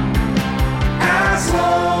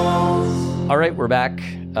 All right, we're back.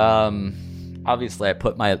 Obviously, I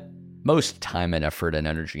put my most time and effort and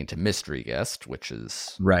energy into Mystery Guest, which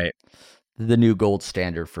is Right. the new gold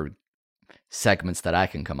standard for segments that I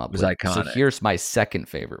can come up was with. iconic. So here's my second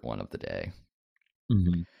favorite one of the day.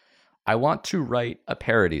 Mm-hmm. I want to write a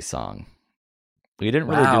parody song. We didn't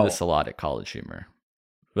really do this a lot at College Humor,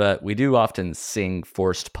 but we do often sing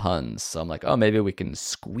forced puns. So I'm like, oh, maybe we can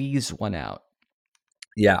squeeze one out.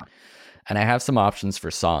 Yeah. And I have some options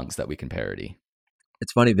for songs that we can parody.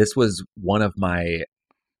 It's funny. This was one of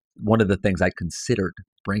the things I considered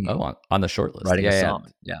bringing. Oh, on the short list. Writing a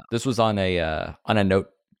song. Yeah. This was on a note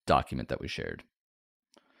document that we shared.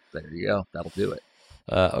 There you go. That'll do it.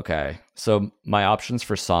 Okay. So my options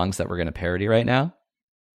for songs that we're going to parody right now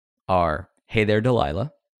are Hey There,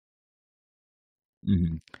 Delilah.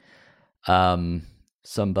 Mm-hmm.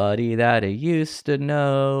 Somebody that I used to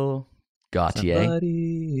know. Gautier.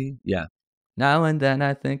 Somebody. Yeah. Now and then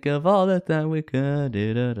I think of all that we could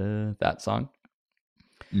do. That song.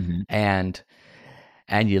 Mm-hmm. And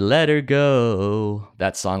You Let Her Go.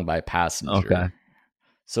 That song by Passenger. Okay.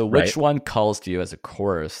 So which one calls to you as a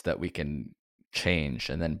chorus that we can change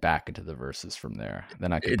and then back into the verses from there?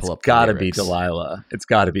 Then I can pull up. It's got to be Delilah. It's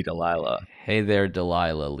got to be Delilah. Hey There,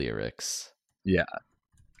 Delilah lyrics. Yeah.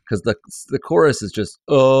 Because the chorus is just,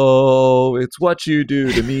 oh, it's what you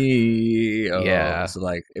do to me. Oh. Yeah. So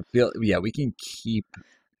like we can keep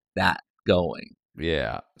that going.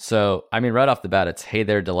 Yeah. So I mean, right off the bat, it's Hey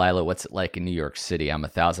There, Delilah. What's it like in New York City? I'm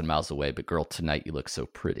 1,000 miles away, but girl, tonight you look so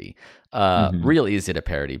pretty. Real easy to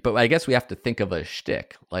parody, but I guess we have to think of a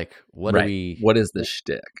shtick. Like, what is the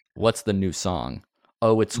shtick? What's the new song?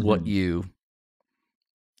 Oh, it's what you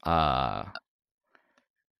glue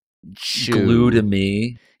to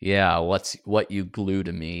me. Yeah, what you glue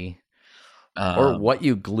to me, or what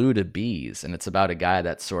you glue to bees, and it's about a guy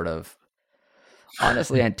that's sort of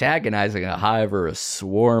honestly antagonizing a hive or a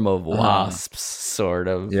swarm of wasps, sort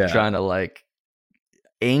of trying to like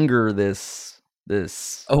anger this.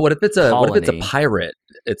 What if it's a pirate?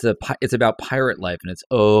 It's about pirate life, and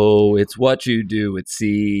it's what you do at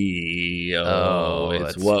sea.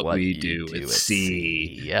 It's what we do at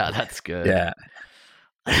sea. Yeah, that's good. Yeah.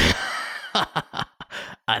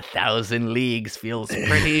 1,000 leagues feels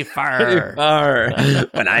pretty far. Pretty far.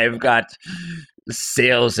 When I've got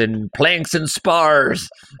sails and planks and spars.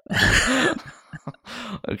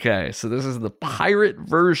 Okay, so this is the pirate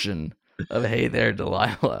version of Hey There,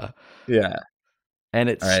 Delilah. Yeah. And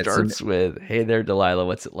it starts with, Hey There, Delilah,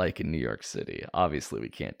 what's it like in New York City? Obviously, we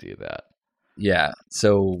can't do that. Yeah.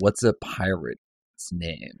 So what's a pirate's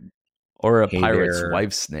name? Or a pirate's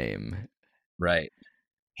wife's name. Right.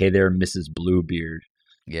 Hey there, Mrs. Bluebeard.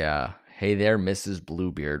 Yeah. Hey there, Mrs.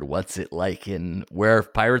 Bluebeard. What's it like in... Where are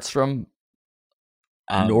pirates from?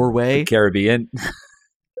 Norway? The Caribbean.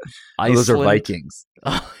 Iceland? Those are Vikings.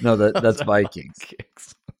 No, that's Vikings.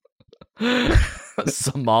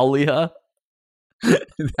 Somalia?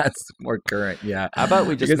 That's more current, yeah. How about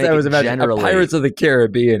we just make it generally... Pirates of the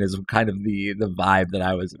Caribbean is kind of the vibe that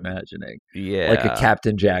I was imagining. Yeah. Like a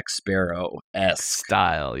Captain Jack Sparrow-esque.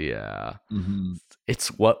 Style, yeah. Mm-hmm. It's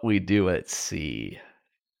what we do at sea.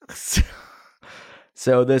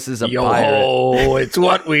 So this is a pirate. Yo-ho, it's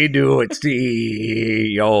what we do at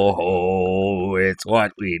sea. Yo-ho, it's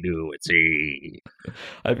what we do at sea.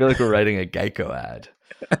 I feel like we're writing a Geico ad.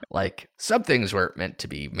 Like, some things weren't meant to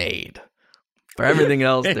be made. For everything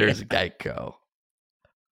else, there's Geico.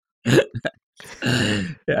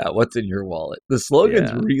 Yeah, what's in your wallet? The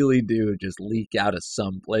slogans really do just leak out of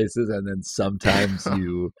some places, and then sometimes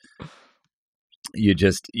you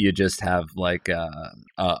just have like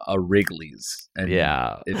a Wrigley's, and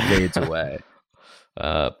it fades away.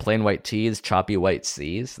 Plain White Tees, Choppy White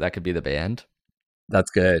Seas. That could be the band. That's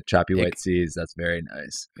good. Choppy White Seas. That's very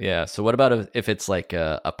nice. Yeah. So what about if it's like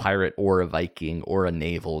a pirate or a Viking or a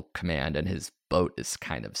naval command, and his boat is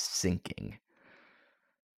kind of sinking?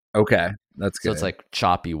 Okay, that's good. So it's like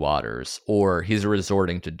choppy waters, or he's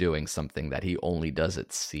resorting to doing something that he only does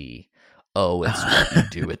at sea. Oh, it's what you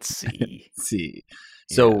do at sea. Sea.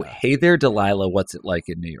 So, Hey There, Delilah, what's it like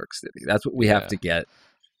in New York City? That's what we have to get.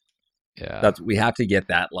 Yeah. We have to get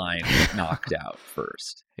that line knocked out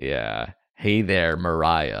first. Yeah. Hey there,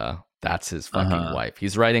 Mariah. That's his fucking wife.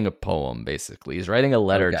 He's writing a poem, basically. He's writing a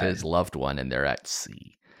letter to his loved one, and they're at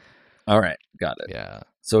sea. All right. Got it. Yeah.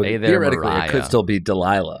 So, hey there, theoretically, Mariah. it could still be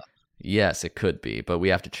Delilah. Yes, it could be, but we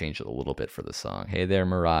have to change it a little bit for the song. Hey there,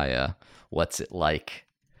 Mariah. What's it like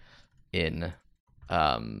in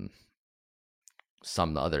some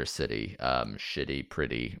other city? Shitty,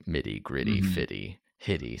 pretty, middy, gritty, fitty,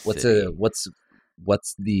 hitty city. What's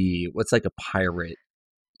like a pirate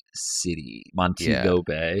city? Montego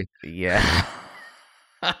Bay. Yeah.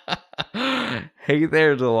 Hey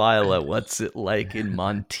there, Delilah. What's it like in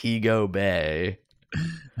Montego Bay?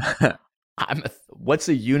 What's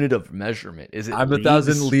a unit of measurement? Is it? I'm leagues?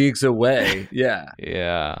 1,000 leagues away. Yeah.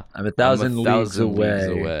 Yeah. I'm 1,000 leagues away.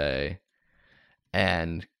 away.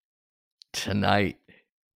 And tonight,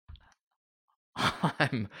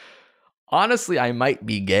 honestly, I might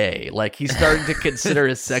be gay. Like, he's starting to consider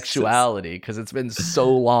his sexuality because it's been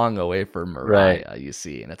so long away from Mariah, you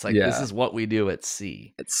see. And it's like, this is what we do at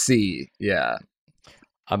sea. At sea, yeah.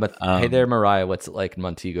 Hey there, Mariah. What's it like in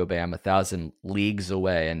Montego Bay? I'm 1,000 leagues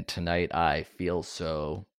away, and tonight I feel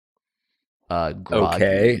so groggy.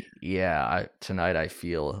 Okay. Yeah, tonight I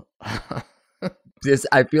feel...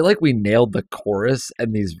 I feel like we nailed the chorus,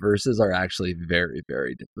 and these verses are actually very,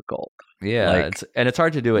 very difficult. Yeah, like, it's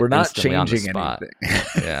hard to do it. We're not instantly changing on the spot.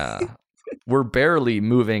 anything. Yeah, we're barely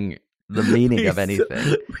moving the meaning of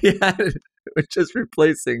anything. We're just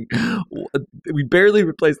replacing. We barely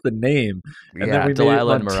replaced the name, and then we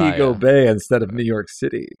Delilah made Montego Bay instead of New York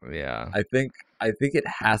City. Yeah, I think it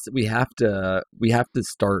has. We have to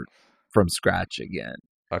start from scratch again.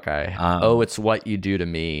 Okay. It's what you do to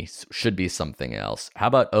me should be something else. How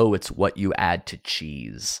about it's what you add to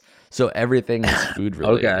cheese? So everything is food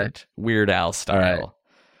related. Okay. Weird Al style. Right.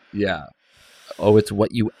 Yeah. It's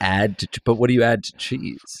what you add to, but what do you add to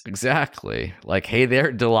cheese? Exactly. Like, hey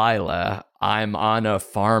there, Delilah. I'm on a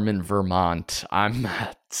farm in Vermont. I'm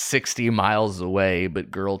 60 miles away, but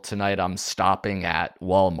girl, tonight I'm stopping at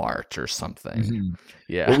Walmart or something. Mm-hmm.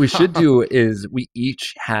 Yeah. What we should do is we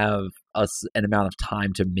each have an amount of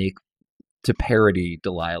time to parody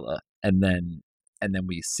Delilah, and then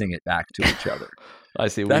we sing it back to each other. I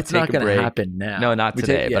see. That's not going to happen now. No, not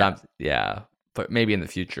today. But maybe in the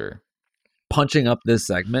future. Punching up this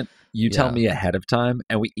segment, you tell me ahead of time,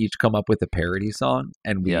 and we each come up with a parody song,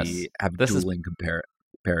 and we have dueling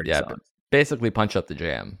parody songs. Basically, punch up the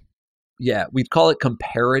jam. Yeah, we'd call it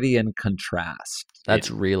comparity and contrast.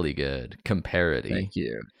 That's really good. Comparity. Thank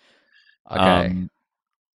you. Okay.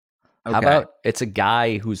 How about it's a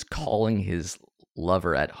guy who's calling his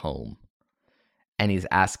lover at home, and he's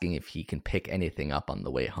asking if he can pick anything up on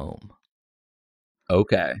the way home.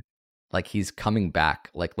 Okay. Like, he's coming back.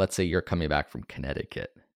 Like, let's say you're coming back from Connecticut.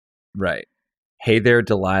 Right. Hey there,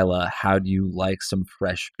 Delilah. How do you like some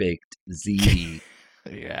fresh baked ziti?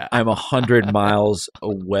 Yeah. I'm 100 miles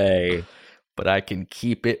away, but I can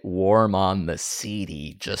keep it warm on the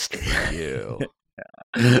CD just for you.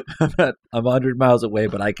 I'm 100 miles away,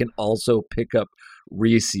 but I can also pick up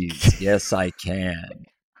Reese's. Yes, I can.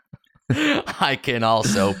 I can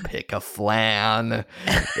also pick a flan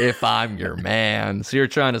if I'm your man. So you're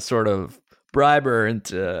trying to sort of bribe her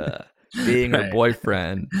into being her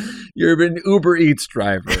boyfriend. You're an Uber Eats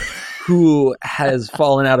driver who has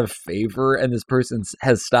fallen out of favor, and this person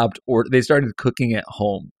has stopped they started cooking at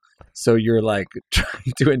home. So you're like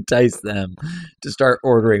trying to entice them to start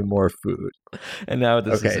ordering more food. And now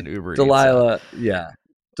this is an Uber Delilah, Eats.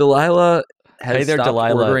 Delilah has hey there, stopped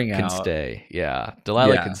Delilah ordering can out. Stay. Yeah,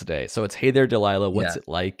 Delilah can stay. So it's hey there, Delilah. What's it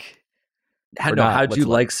like? How'd you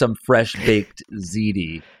like some fresh baked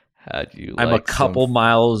ziti? I'm a couple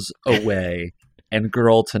miles away, and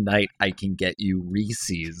girl, tonight I can get you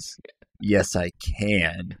Reese's. Yes, I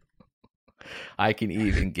can. I can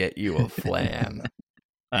even get you a flan.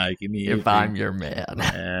 I can even if I'm your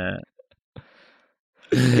man.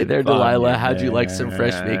 Hey there, Delilah. How'd you like some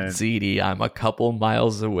fresh baked ziti? I'm a couple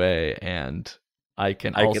miles away, and I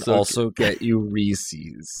can also get you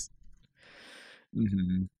Reese's.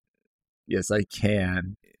 Mm-hmm. Yes, I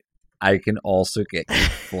can. I can also get you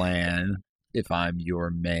flan if I'm your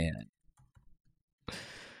man.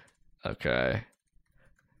 Okay.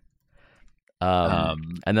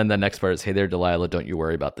 And then the next part is, hey there, Delilah, don't you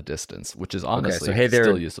worry about the distance, which is honestly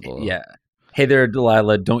still usable. Yeah. Hey there,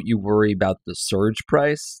 Delilah, don't you worry about the surge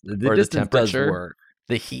price. The distance temperature, does work.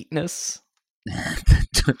 The heatness.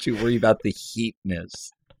 Don't you worry about the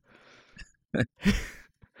heatness.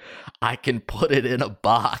 I can put it in a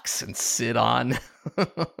box and sit on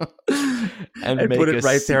and put it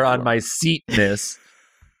right there on my seatness.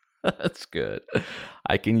 That's good.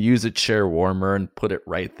 I can use a chair warmer and put it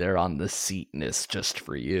right there on the seatness just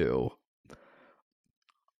for you.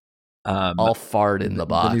 I'll fart in the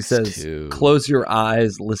box. Then he says, too. Close your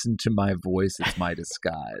eyes, listen to my voice. It's my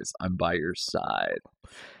disguise. I'm by your side.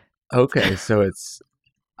 Okay, so it's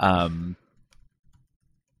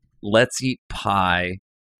let's eat pie.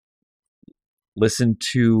 Listen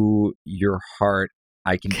to your heart.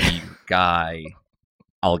 I can be your guy.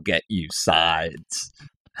 I'll get you sides.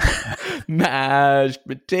 Mashed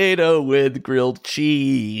potato with grilled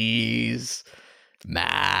cheese.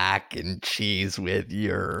 Mac and cheese with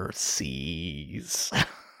your C's.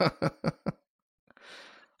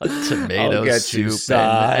 A tomato soup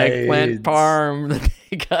and eggplant parm.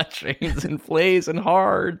 You got trains and flays and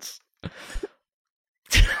hards.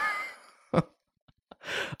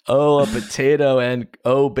 Baked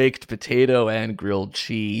potato and grilled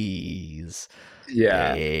cheese.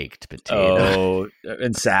 Yeah. Baked potato. Oh,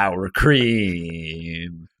 and sour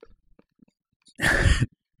cream.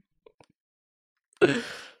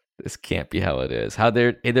 This can't be how it is. Hey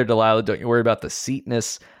there, Delilah. Don't you worry about the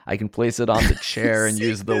seatness. I can place it on the chair and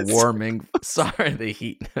use the warming. Sorry, the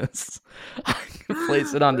heatness. I can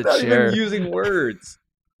place it on the chair. Even using words.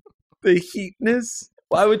 The heatness.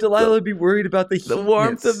 Why would Delilah be worried about the heatness? The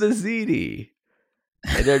warmth of the ziti.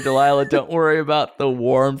 Hey there, Delilah. Don't worry about the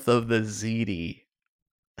warmth of the ziti.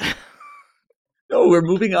 No, we're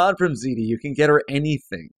moving on from ziti. You can get her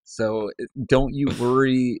anything. So don't you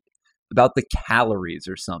worry about the calories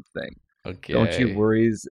or something. Okay. Don't you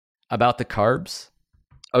worry about the carbs?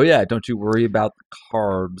 Oh yeah, don't you worry about the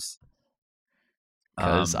carbs.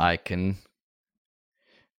 Because I can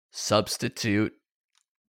substitute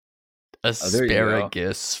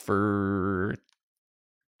asparagus for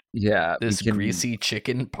this greasy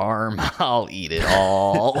chicken parm. I'll eat it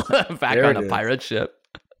all. Back on a pirate ship.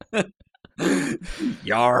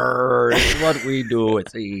 Yar, it's what we do.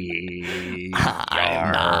 It's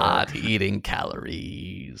I'm not eating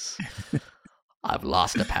calories. I've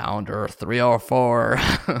lost a pound or 3 or 4.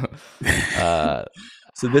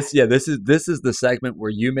 So this is the segment where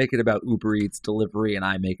you make it about Uber Eats delivery and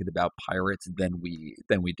I make it about pirates. Then we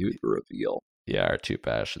do the reveal. Yeah, our two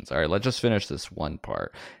passions. All right, let's just finish this one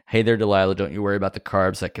part. Hey there, Delilah. Don't you worry about the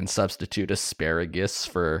carbs. I can substitute asparagus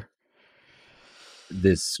for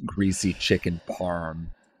this greasy chicken parm.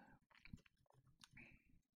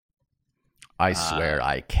 I swear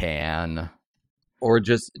I can. Or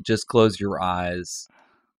just close your eyes.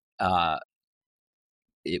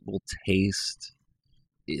 It'll taste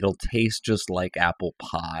just like apple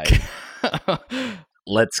pie.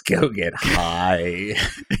 Let's go get high.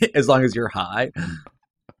 As long as you're high.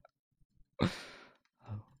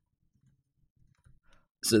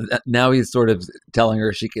 So now he's sort of telling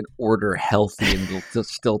her she can order healthy and it'll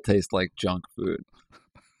still taste like junk food.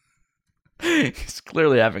 He's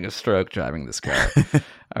clearly having a stroke driving this car.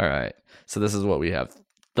 All right. So this is what we have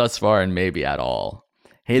thus far and maybe at all.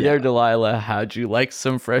 Hey there, Delilah. How'd you like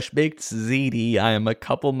some fresh baked ziti? I am a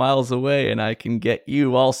couple miles away and I can get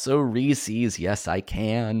you also Reese's. Yes, I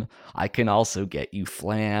can. I can also get you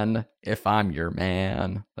flan if I'm your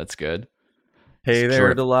man. That's good. Hey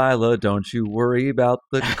there, Delilah, don't you worry about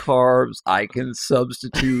the carbs. I can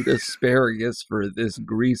substitute asparagus for this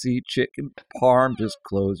greasy chicken parm. Just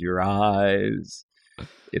close your eyes.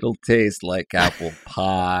 It'll taste like apple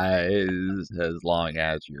pies as long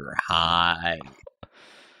as you're high.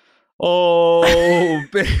 Oh,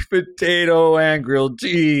 baked potato and grilled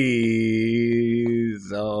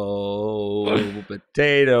cheese. Oh,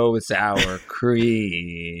 potato with sour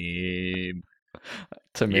cream.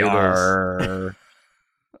 Tomatoes.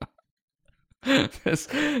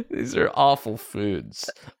 These are awful foods.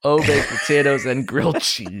 Oh, baked potatoes and grilled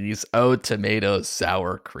cheese. Oh, tomatoes,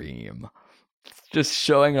 sour cream. Just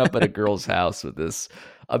showing up at a girl's house with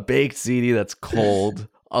a baked ziti that's cold,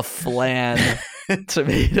 a flan,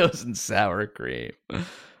 tomatoes, and sour cream.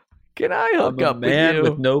 Can I hook up with you? Man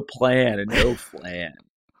with no plan and no flan.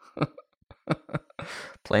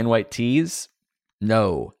 Plain white teas?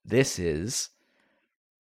 No, this is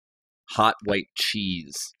hot white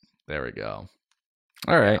cheese. There we go.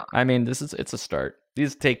 All right. Yeah. I mean, it's a start.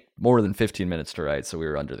 These take more than 15 minutes to write, so we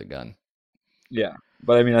were under the gun. Yeah.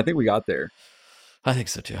 But I mean, I think we got there. I think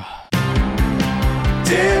so too.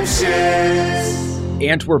 Dipshits.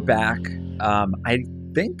 And we're back. I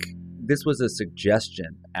think this was a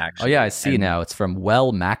suggestion, actually. Oh, yeah, I see now. It's from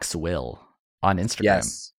Maxwell on Instagram.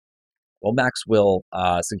 Yes. Well, Maxwell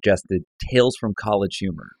suggested Tales from College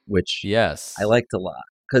Humor, which I liked a lot.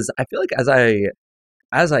 Because I feel like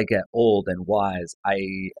as I get old and wise,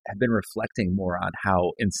 I have been reflecting more on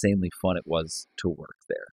how insanely fun it was to work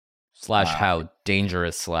there. / how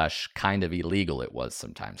dangerous / kind of illegal it was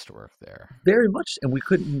sometimes to work there. Very much. And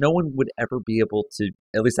no one would ever be able to,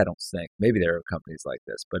 at least I don't think, maybe there are companies like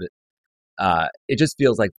this, but it just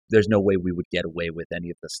feels like there's no way we would get away with any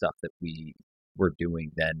of the stuff that we were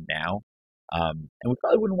doing then now. And we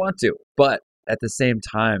probably wouldn't want to. But at the same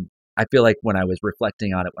time, I feel like when I was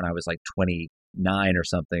reflecting on it when I was like 29 or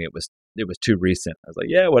something, it was too recent. I was like,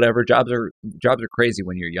 yeah, whatever. Jobs are crazy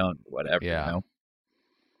when you're young, whatever. Yeah. You know?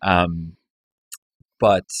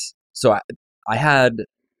 But so I had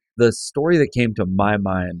the story that came to my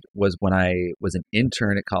mind was when I was an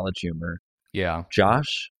intern at College Humor. Yeah.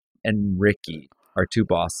 Josh and Ricky, our two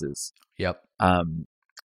bosses. Yep.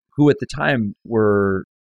 Who at the time were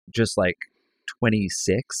just like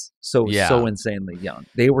 26, so Yeah. insanely young.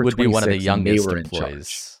 They were would be one of the 26 and they youngest were in charge.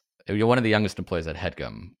 employees. One of the youngest employees at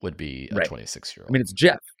HeadGum would be a Right. 26-year-old. I mean, it's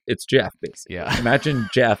Jeff. It's Jeff, basically. Yeah. Imagine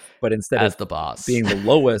Jeff, but instead as of the boss. being the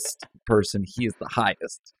lowest person, he is the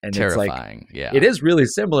highest. And Terrifying. it's like, yeah. it is really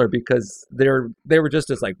similar because they were just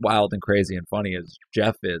as like wild and crazy and funny as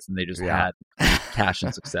Jeff is, and they just Yeah. had cash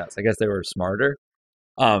and success. I guess they were smarter.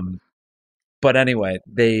 But anyway,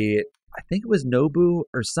 I think it was Nobu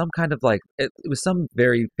or some kind of like, it was some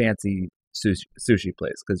very fancy sushi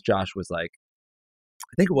place because Josh was like,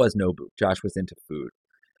 I think it was Nobu. Josh was into food,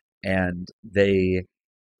 and they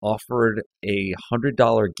offered a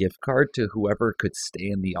 $100 gift card to whoever could stay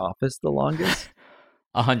in the office the longest.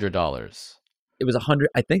 $100. It was 100.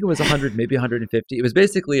 I think it was 100, maybe 150. It was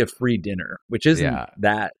basically a free dinner, which isn't Yeah.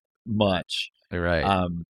 that much. You're right.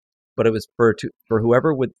 But it was for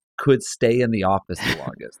whoever could stay in the office the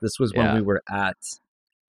longest. This was when Yeah. we were at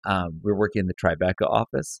we were working in the Tribeca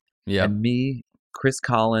office, Yep. and me, Chris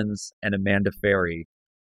Collins, and Amanda Ferry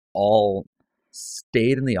all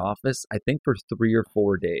stayed in the office, I think, for 3 or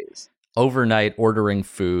 4 days. Overnight ordering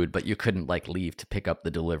food, but you couldn't like leave to pick up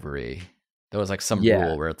the delivery. There was like some Yeah.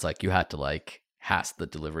 rule where it's like you had to like ask the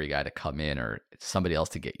delivery guy to come in or somebody else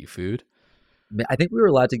to get you food. I think we were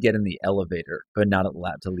allowed to get in the elevator, but not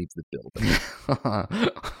allowed to leave the building.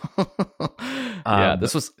 Yeah,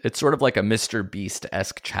 it's sort of like a Mr.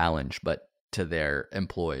 Beast-esque challenge, but to their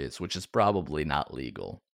employees, which is probably not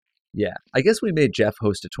legal. Yeah, I guess we made Jeff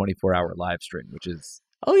host a 24-hour live stream, which is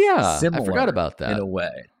Oh yeah, similar I forgot about that. in a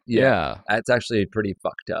way. Yeah. That's actually pretty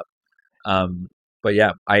fucked up. But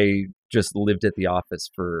yeah, I just lived at the office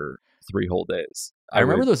for 3 whole days. I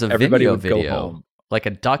remember there was a everybody video would go home. like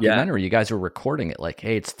a documentary. You guys were recording it like,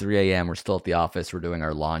 hey, it's 3 a.m. We're still at the office. We're doing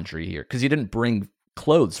our laundry here. Because you didn't bring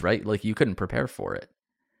clothes, right? Like you couldn't prepare for it.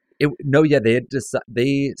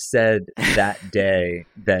 They said that day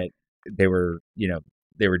that they were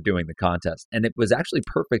doing the contest, and it was actually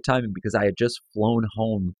perfect timing because I had just flown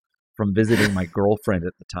home from visiting my girlfriend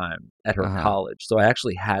at the time at her college. So I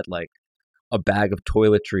actually had like a bag of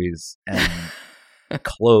toiletries and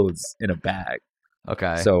clothes in a bag.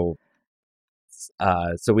 Okay. So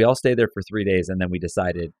we all stayed there for 3 days, and then we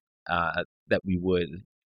decided that we would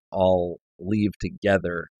all leave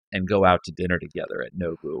together and go out to dinner together at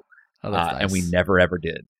Nobu. Oh, that's nice. And we never ever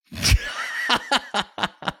did.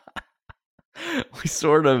 We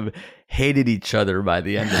sort of hated each other by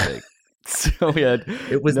the end of it. So we had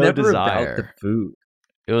It was no never desire. about the food.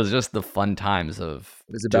 It was just the fun times of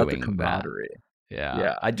It was about the doing camaraderie. that. Yeah.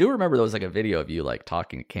 Yeah. I do remember there was like a video of you like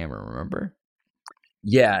talking to camera, remember?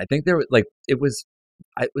 Yeah, I think there was like it was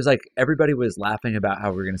like everybody was laughing about how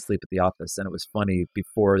we were going to sleep at the office, and it was funny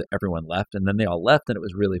before everyone left, and then they all left, and it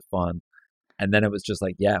was really fun. And then it was just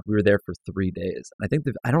like, yeah, we were there for 3 days. I think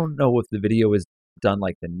I don't know if the video was done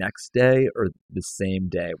like the next day or the same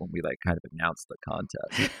day when we like kind of announced the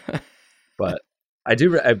contest. But I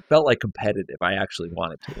felt like competitive. I actually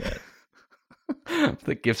wanted to win.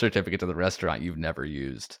 The gift certificate to the restaurant you've never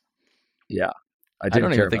used. Yeah. I didn't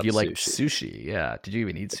don't care even think about you liked sushi. sushi. Yeah. Did you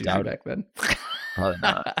even eat sushi doubt back then? Probably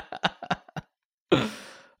not.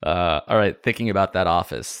 All right. Thinking about that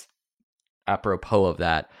office, apropos of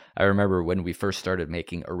that, I remember when we first started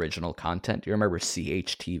making original content. Do you remember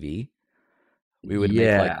CHTV? We would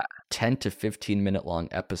make like 10 to 15 minute long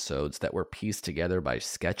episodes that were pieced together by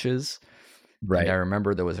sketches. Right. And I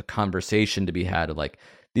remember there was a conversation to be had of like,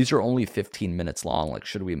 these are only 15 minutes long. Like,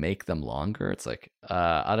 should we make them longer? It's like,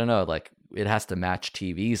 I don't know. Like, it has to match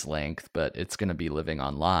TV's length, but it's going to be living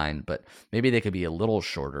online. But maybe they could be a little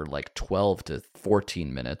shorter, like 12 to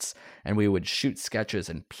 14 minutes. And we would shoot sketches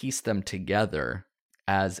and piece them together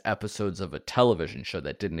as episodes of a television show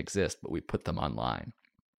that didn't exist, but we put them online.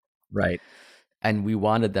 Right. And we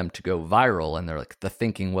wanted them to go viral. And they're like, the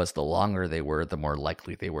thinking was the longer they were, the more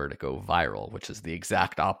likely they were to go viral, which is the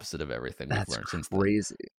exact opposite of everything we've learned since then.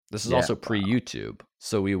 Crazy. This is also pre-YouTube.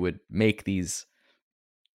 So we would make these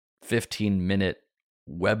 15-minute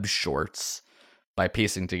web shorts by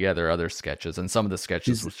piecing together other sketches. And some of the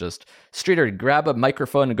sketches was just, Streeter, grab a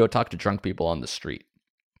microphone and go talk to drunk people on the street.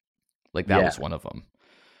 Like that was one of them.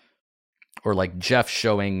 Or like Jeff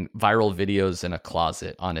showing viral videos in a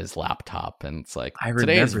closet on his laptop. And it's like,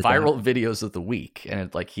 today is viral videos of the week. And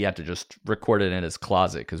it's like he had to just record it in his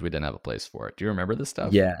closet because we didn't have a place for it. Do you remember this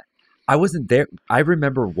stuff? Yeah. I wasn't there. I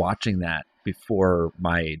remember watching that before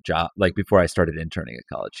my job, like before I started interning at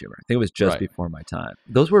College Humor. I think it was just before my time.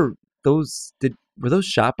 Were those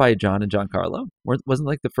shot by John and Giancarlo? Wasn't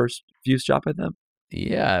like the first few shot by them?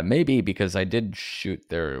 Yeah, maybe, because I did shoot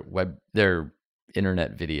their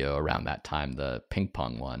internet video around that time, the ping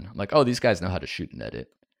pong one. I'm like, oh, these guys know how to shoot and edit.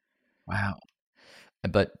 Wow.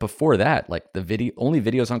 But before that, like the only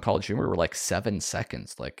videos on College Humor were like 7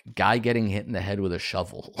 seconds, like guy getting hit in the head with a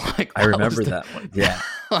shovel. Like I remember that one. Yeah.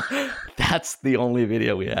 That's the only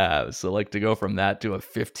video we have. So like to go from that to a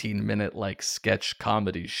 15-minute like sketch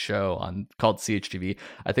comedy show called CHTV,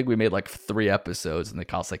 I think we made like 3 episodes and they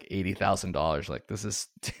cost like $80,000. Like this is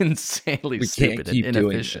insanely stupid and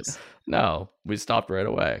inefficient. No, we stopped right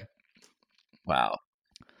away. Wow.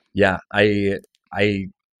 Yeah, I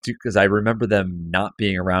because I remember them not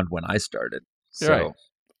being around when I started. So. Right.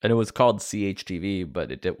 And it was called CHTV,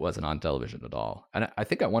 but it wasn't on television at all. And I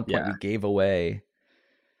think at one point we gave away,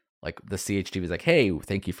 like the CHTV was like, hey,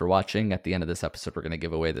 thank you for watching. At the end of this episode, we're going to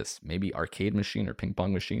give away this maybe arcade machine or ping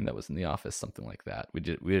pong machine that was in the office, something like that. We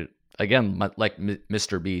did again, like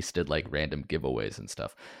Mr. Beast did like random giveaways and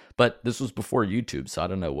stuff. But this was before YouTube, so I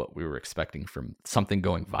don't know what we were expecting from something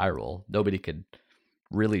going viral. Nobody could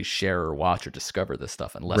really share or watch or discover this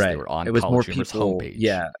stuff unless they were on College Humor's homepage.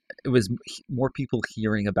 Yeah, it was more people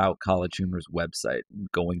hearing about College Humor's website,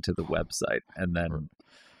 going to the website, and then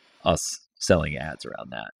us selling ads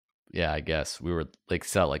around that. Yeah, I guess we were like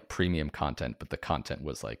sell like premium content, but the content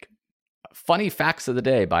was like funny facts of the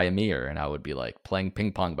day by Amir, and I would be like playing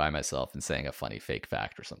ping pong by myself and saying a funny fake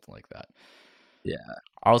fact or something like that. Yeah.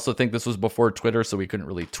 I also think this was before Twitter, so we couldn't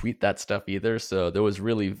really tweet that stuff either. So there was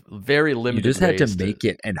really very limited. You just had to make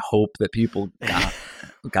it and hope that people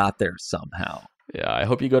got there somehow. Yeah, I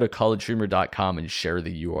hope you go to collegehumor.com and share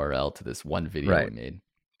the URL to this one video we made.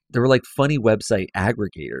 There were like funny website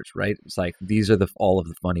aggregators, right? It's like these are all of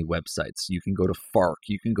the funny websites. You can go to Fark,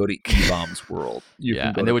 you can go to eBaum's World.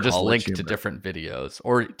 And they would just link to different videos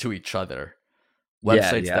or to each other.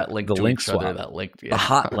 Websites that link to each other that linked. The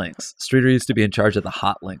hot links. Streeter used to be in charge of the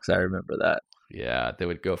hot links. I remember that. Yeah, they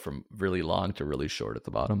would go from really long to really short at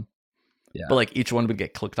the bottom. Yeah. But like each one would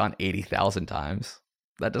get clicked on 80,000 times.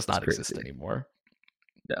 That does not exist anymore.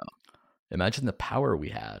 No. Imagine the power we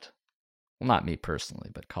had. Well, not me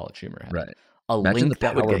personally, but College Humor had. Right. link Imagine the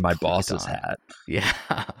that would power get my clicked bosses on. had. Yeah.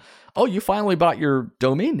 Oh, you finally bought your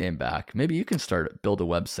domain name back. Maybe you can build a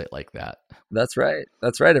website like that. That's right.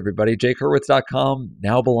 That's right, everybody. JakeHurwitz.com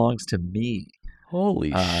now belongs to me.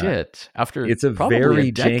 Holy shit. After it's a probably very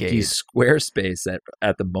a decade. janky Squarespace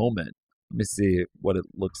at the moment. Let me see what it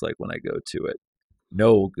looks like when I go to it.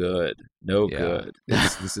 No good. No good.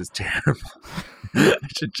 This is terrible. I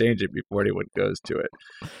should change it before anyone goes to it.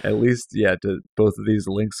 At least, to both of these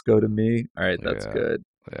links go to me. All right, that's good.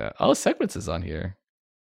 Yeah. Oh, Segments is on here.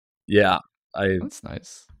 Yeah. That's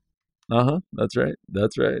nice. That's right.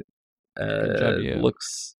 That's right. Good job, It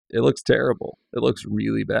looks terrible. It looks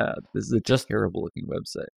really bad. This is a terrible looking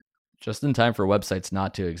website. Just in time for websites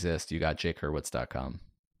not to exist, you got JakeHurwitz.com.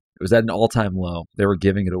 It was at an all-time low. They were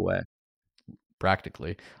giving it away.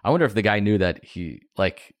 Practically. I wonder if the guy knew that he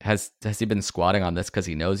has he been squatting on this because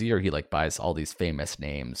he knows you, or he like buys all these famous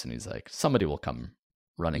names and he's like, somebody will come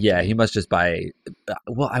running. Yeah, he must just buy.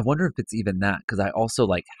 Well, I wonder if it's even that, because I also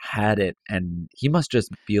like had it, and he must just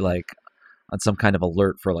be like on some kind of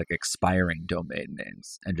alert for like expiring domain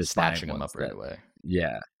names and just snatching them up right away.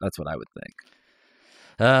 Yeah, that's what I would think.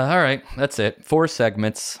 All right, that's it. 4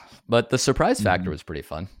 segments, but the surprise factor was pretty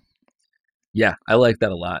fun. Yeah, I like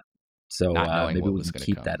that a lot. So maybe we can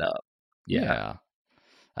keep that up. Yeah.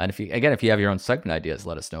 And if you have your own segment ideas,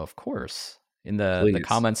 let us know, of course, in the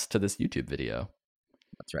comments to this YouTube video.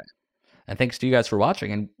 That's right. And thanks to you guys for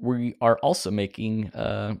watching. And we are also making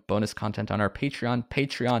bonus content on our Patreon,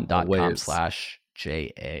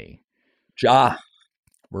 patreon.com/JA.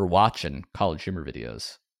 We're watching College Humor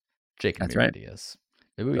videos. Jake and Amir videos.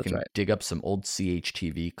 Maybe we can dig up some old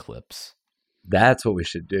CHTV clips. That's what we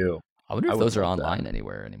should do. I wonder if those are online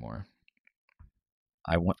anywhere anymore.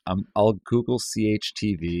 I'll Google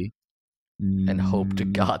CHTV and hope to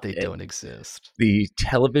God they don't exist. The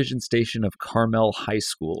television station of Carmel High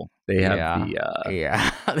School. They have they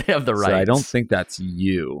have the rights. So I don't think that's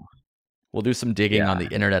you. We'll do some digging on the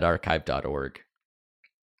internetarchive.org.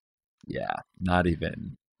 Yeah, not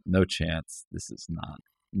even. No chance. This is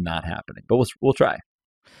not happening. But we'll try.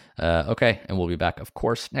 Okay, and we'll be back, of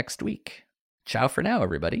course, next week. Ciao for now,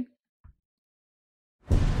 everybody.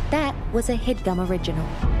 That was a HeadGum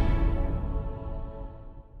original.